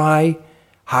can try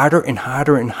harder and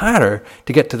harder and harder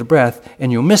to get to the breath,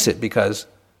 and you'll miss it because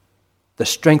the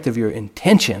strength of your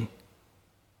intention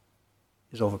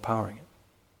is overpowering it.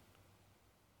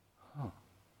 Oh,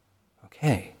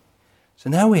 okay. So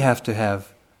now we have to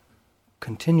have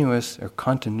continuous or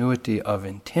continuity of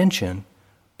intention,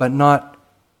 but not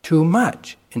too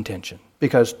much intention.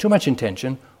 Because too much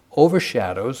intention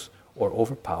overshadows or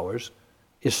overpowers,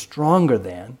 is stronger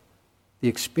than the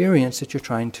experience that you're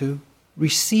trying to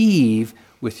receive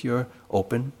with your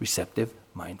open, receptive,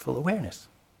 mindful awareness.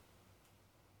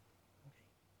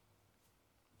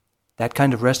 That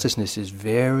kind of restlessness is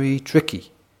very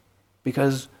tricky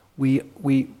because we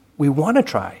want to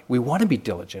try, we want to be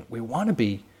diligent, we want to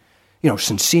be,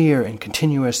 sincere and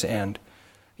continuous, and,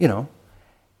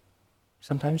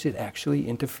 sometimes it actually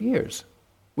interferes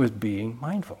with being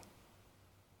mindful.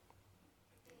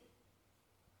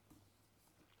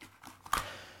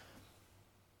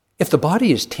 If the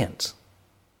body is tense,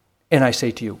 and I say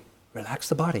to you, relax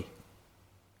the body,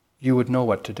 you would know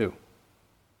what to do.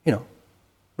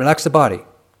 Relax the body.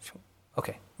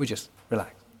 Okay, we just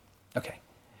relax. Okay.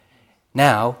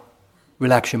 Now,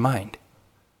 relax your mind.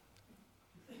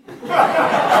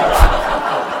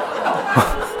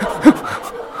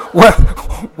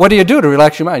 What do you do to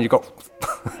relax your mind? You go,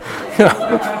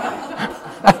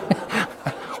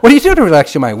 what do you do to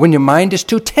relax your mind? When your mind is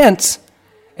too tense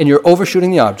and you're overshooting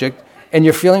the object and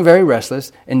you're feeling very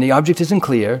restless and the object isn't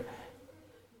clear,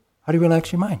 how do you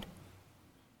relax your mind?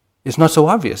 It's not so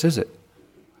obvious, is it?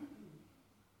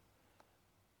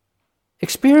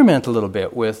 Experiment a little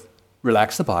bit with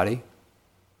relax the body,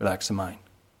 relax the mind.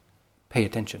 Pay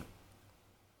attention.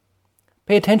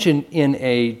 Pay attention in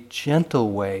a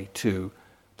gentle way to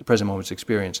the present moment's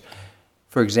experience.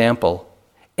 For example,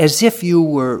 as if you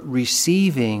were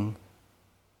receiving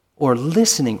or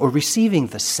listening or receiving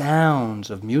the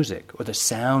sounds of music or the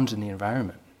sounds in the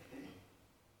environment.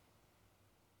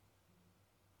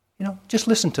 Just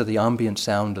listen to the ambient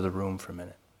sound of the room for a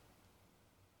minute.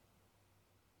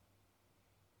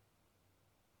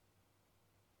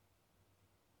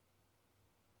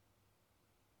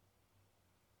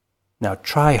 Now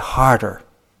try harder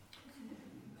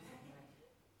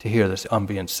to hear this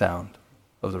ambient sound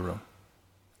of the room.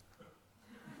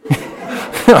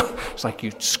 It's like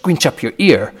you squinch up your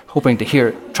ear hoping to hear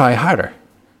it. Try harder.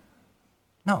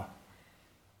 No.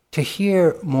 To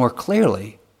hear more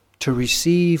clearly, to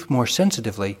receive more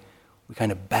sensitively, we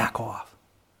kind of back off.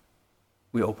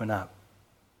 We open up.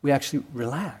 We actually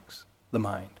relax the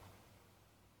mind.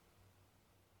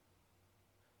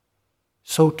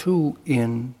 So too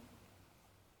in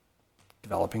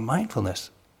developing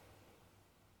mindfulness.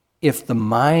 If the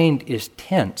mind is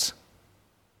tense,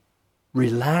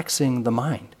 relaxing the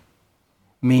mind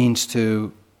means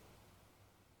to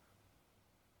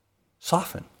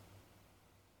soften,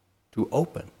 to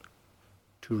open,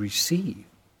 to receive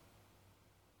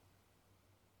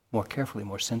more carefully,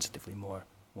 more sensitively, more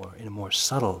in a more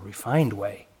subtle, refined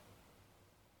way.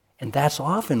 And that's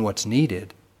often what's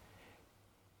needed,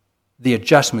 the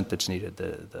adjustment that's needed,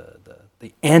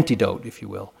 the antidote, if you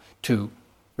will, to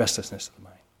restlessness of the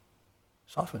mind.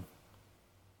 Soften.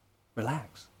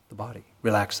 Relax the body.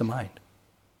 Relax the mind.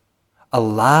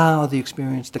 Allow the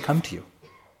experience to come to you,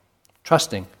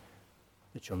 trusting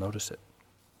that you'll notice it.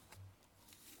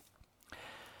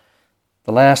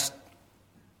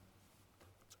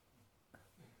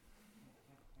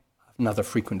 Another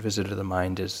frequent visitor to the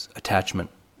mind is attachment,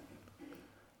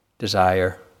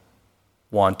 desire,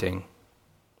 wanting.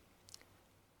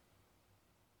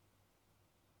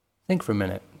 Think for a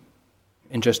minute,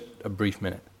 in just a brief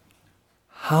minute,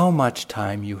 how much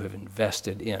time you have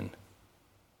invested in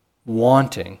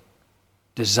wanting,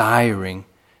 desiring,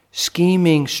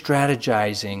 scheming,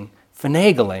 strategizing,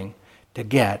 finagling to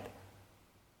get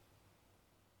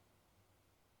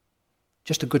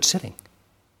just a good sitting.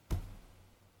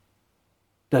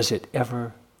 Does it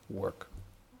ever work?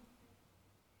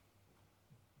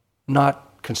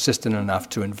 Not consistent enough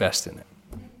to invest in it.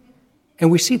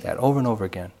 And we see that over and over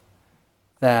again.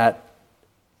 That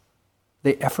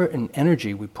the effort and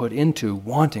energy we put into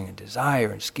wanting and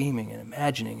desire and scheming and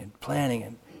imagining and planning,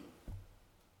 and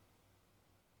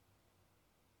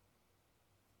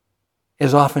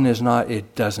as often as not,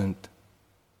 it doesn't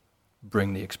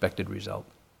bring the expected result.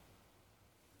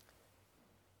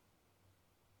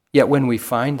 Yet when we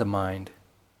find the mind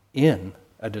in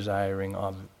a desiring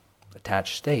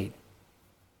attached state,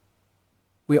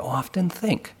 we often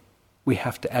think we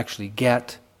have to actually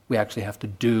get, we actually have to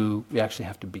do, we actually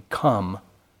have to become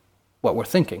what we're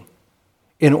thinking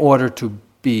in order to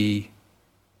be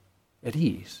at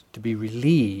ease, to be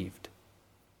relieved,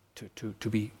 to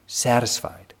be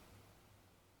satisfied.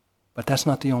 But that's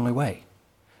not the only way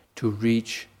to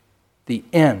reach the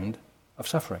end of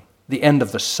suffering, the end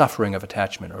of the suffering of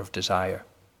attachment or of desire.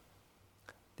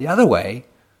 The other way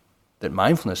that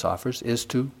mindfulness offers is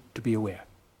to be aware.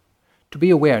 To be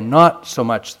aware not so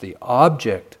much the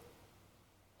object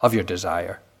of your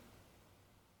desire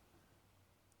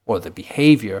or the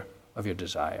behavior of your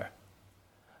desire,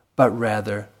 but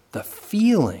rather the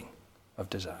feeling of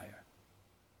desire.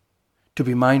 To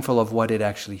be mindful of what it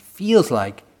actually feels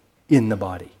like in the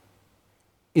body,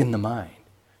 in the mind,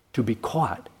 to be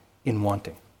caught in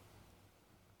wanting.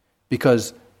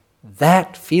 Because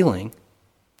that feeling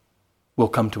will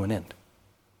come to an end.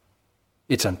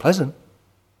 It's unpleasant,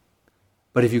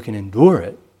 but if you can endure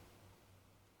it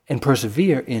and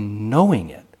persevere in knowing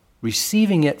it,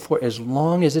 receiving it for as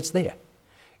long as it's there,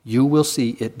 you will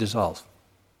see it dissolve.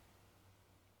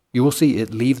 You will see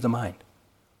it leave the mind.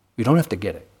 You don't have to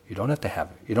get it. You don't have to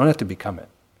have it. You don't have to become it.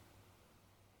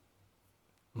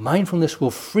 Mindfulness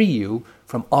will free you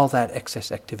from all that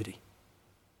excess activity.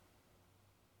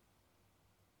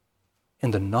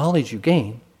 And the knowledge you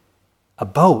gain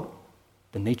about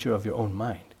the nature of your own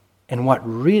mind and what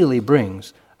really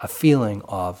brings a feeling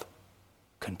of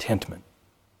contentment,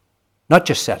 not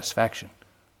just satisfaction,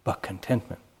 but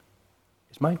contentment,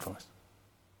 is mindfulness.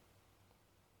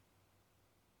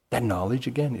 That knowledge,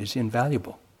 again, is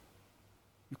invaluable.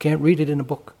 You can't read it in a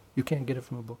book. You can't get it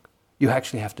from a book. You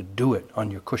actually have to do it on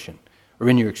your cushion or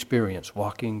in your experience,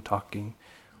 walking, talking,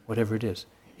 whatever it is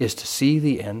to see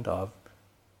the end of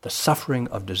the suffering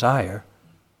of desire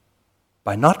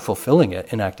by not fulfilling it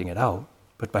and acting it out,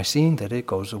 but by seeing that it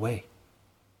goes away.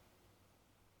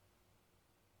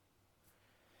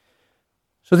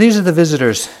 So these are the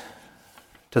visitors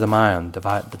to the mind,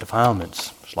 the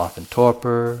defilements, sloth and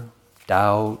torpor,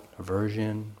 doubt,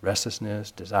 aversion,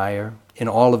 restlessness, desire, in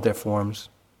all of their forms,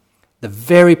 the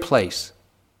very place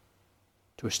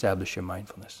to establish your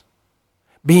mindfulness.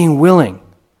 Being willing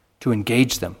to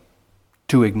engage them,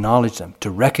 to acknowledge them,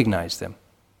 to recognize them,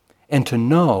 and to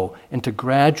know and to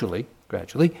gradually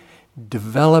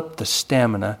develop the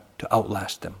stamina to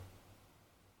outlast them.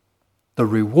 The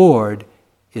reward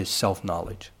is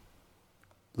self-knowledge,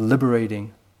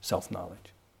 liberating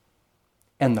self-knowledge,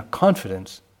 and the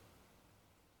confidence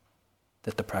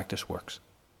that the practice works,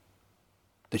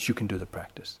 that you can do the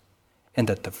practice, and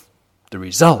that the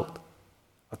result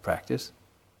of practice,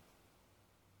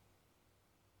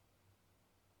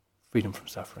 freedom from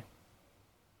suffering.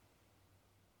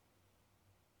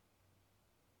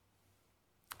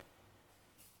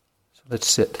 So let's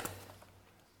sit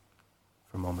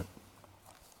for a moment.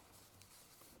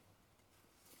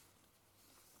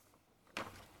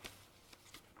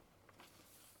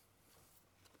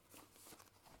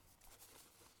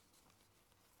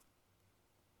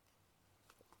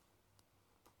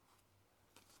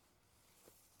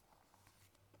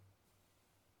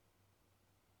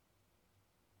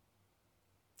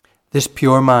 This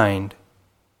pure mind,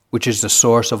 which is the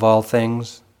source of all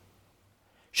things,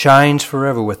 shines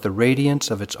forever with the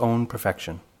radiance of its own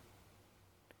perfection.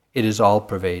 It is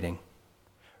all-pervading,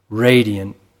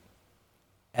 radiant,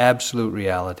 absolute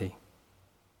reality.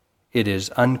 It is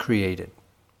uncreated.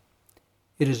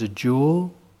 It is a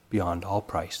jewel beyond all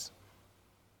price.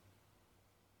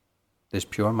 This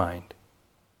pure mind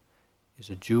is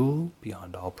a jewel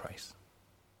beyond all price.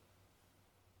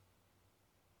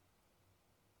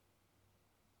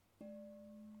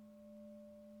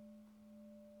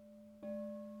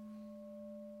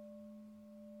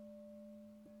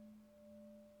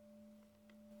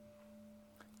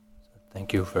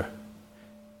 Thank you for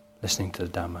listening to the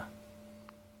Dhamma.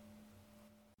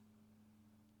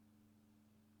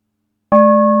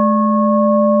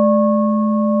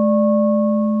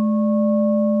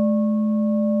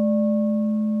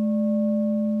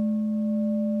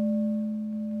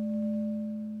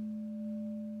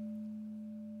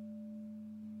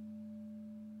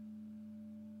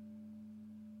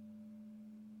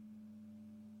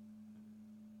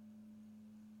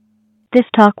 This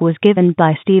talk was given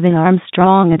by Stephen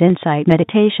Armstrong at Insight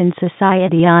Meditation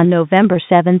Society on November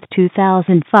 7,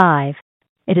 2005.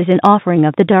 It is an offering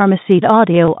of the Dharma Seed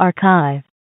Audio Archive.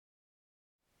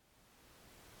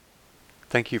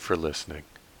 Thank you for listening.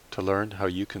 To learn how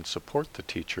you can support the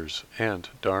teachers and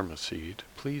Dharma Seed,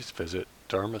 please visit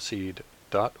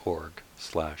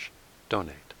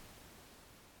dharmaseed.org/donate.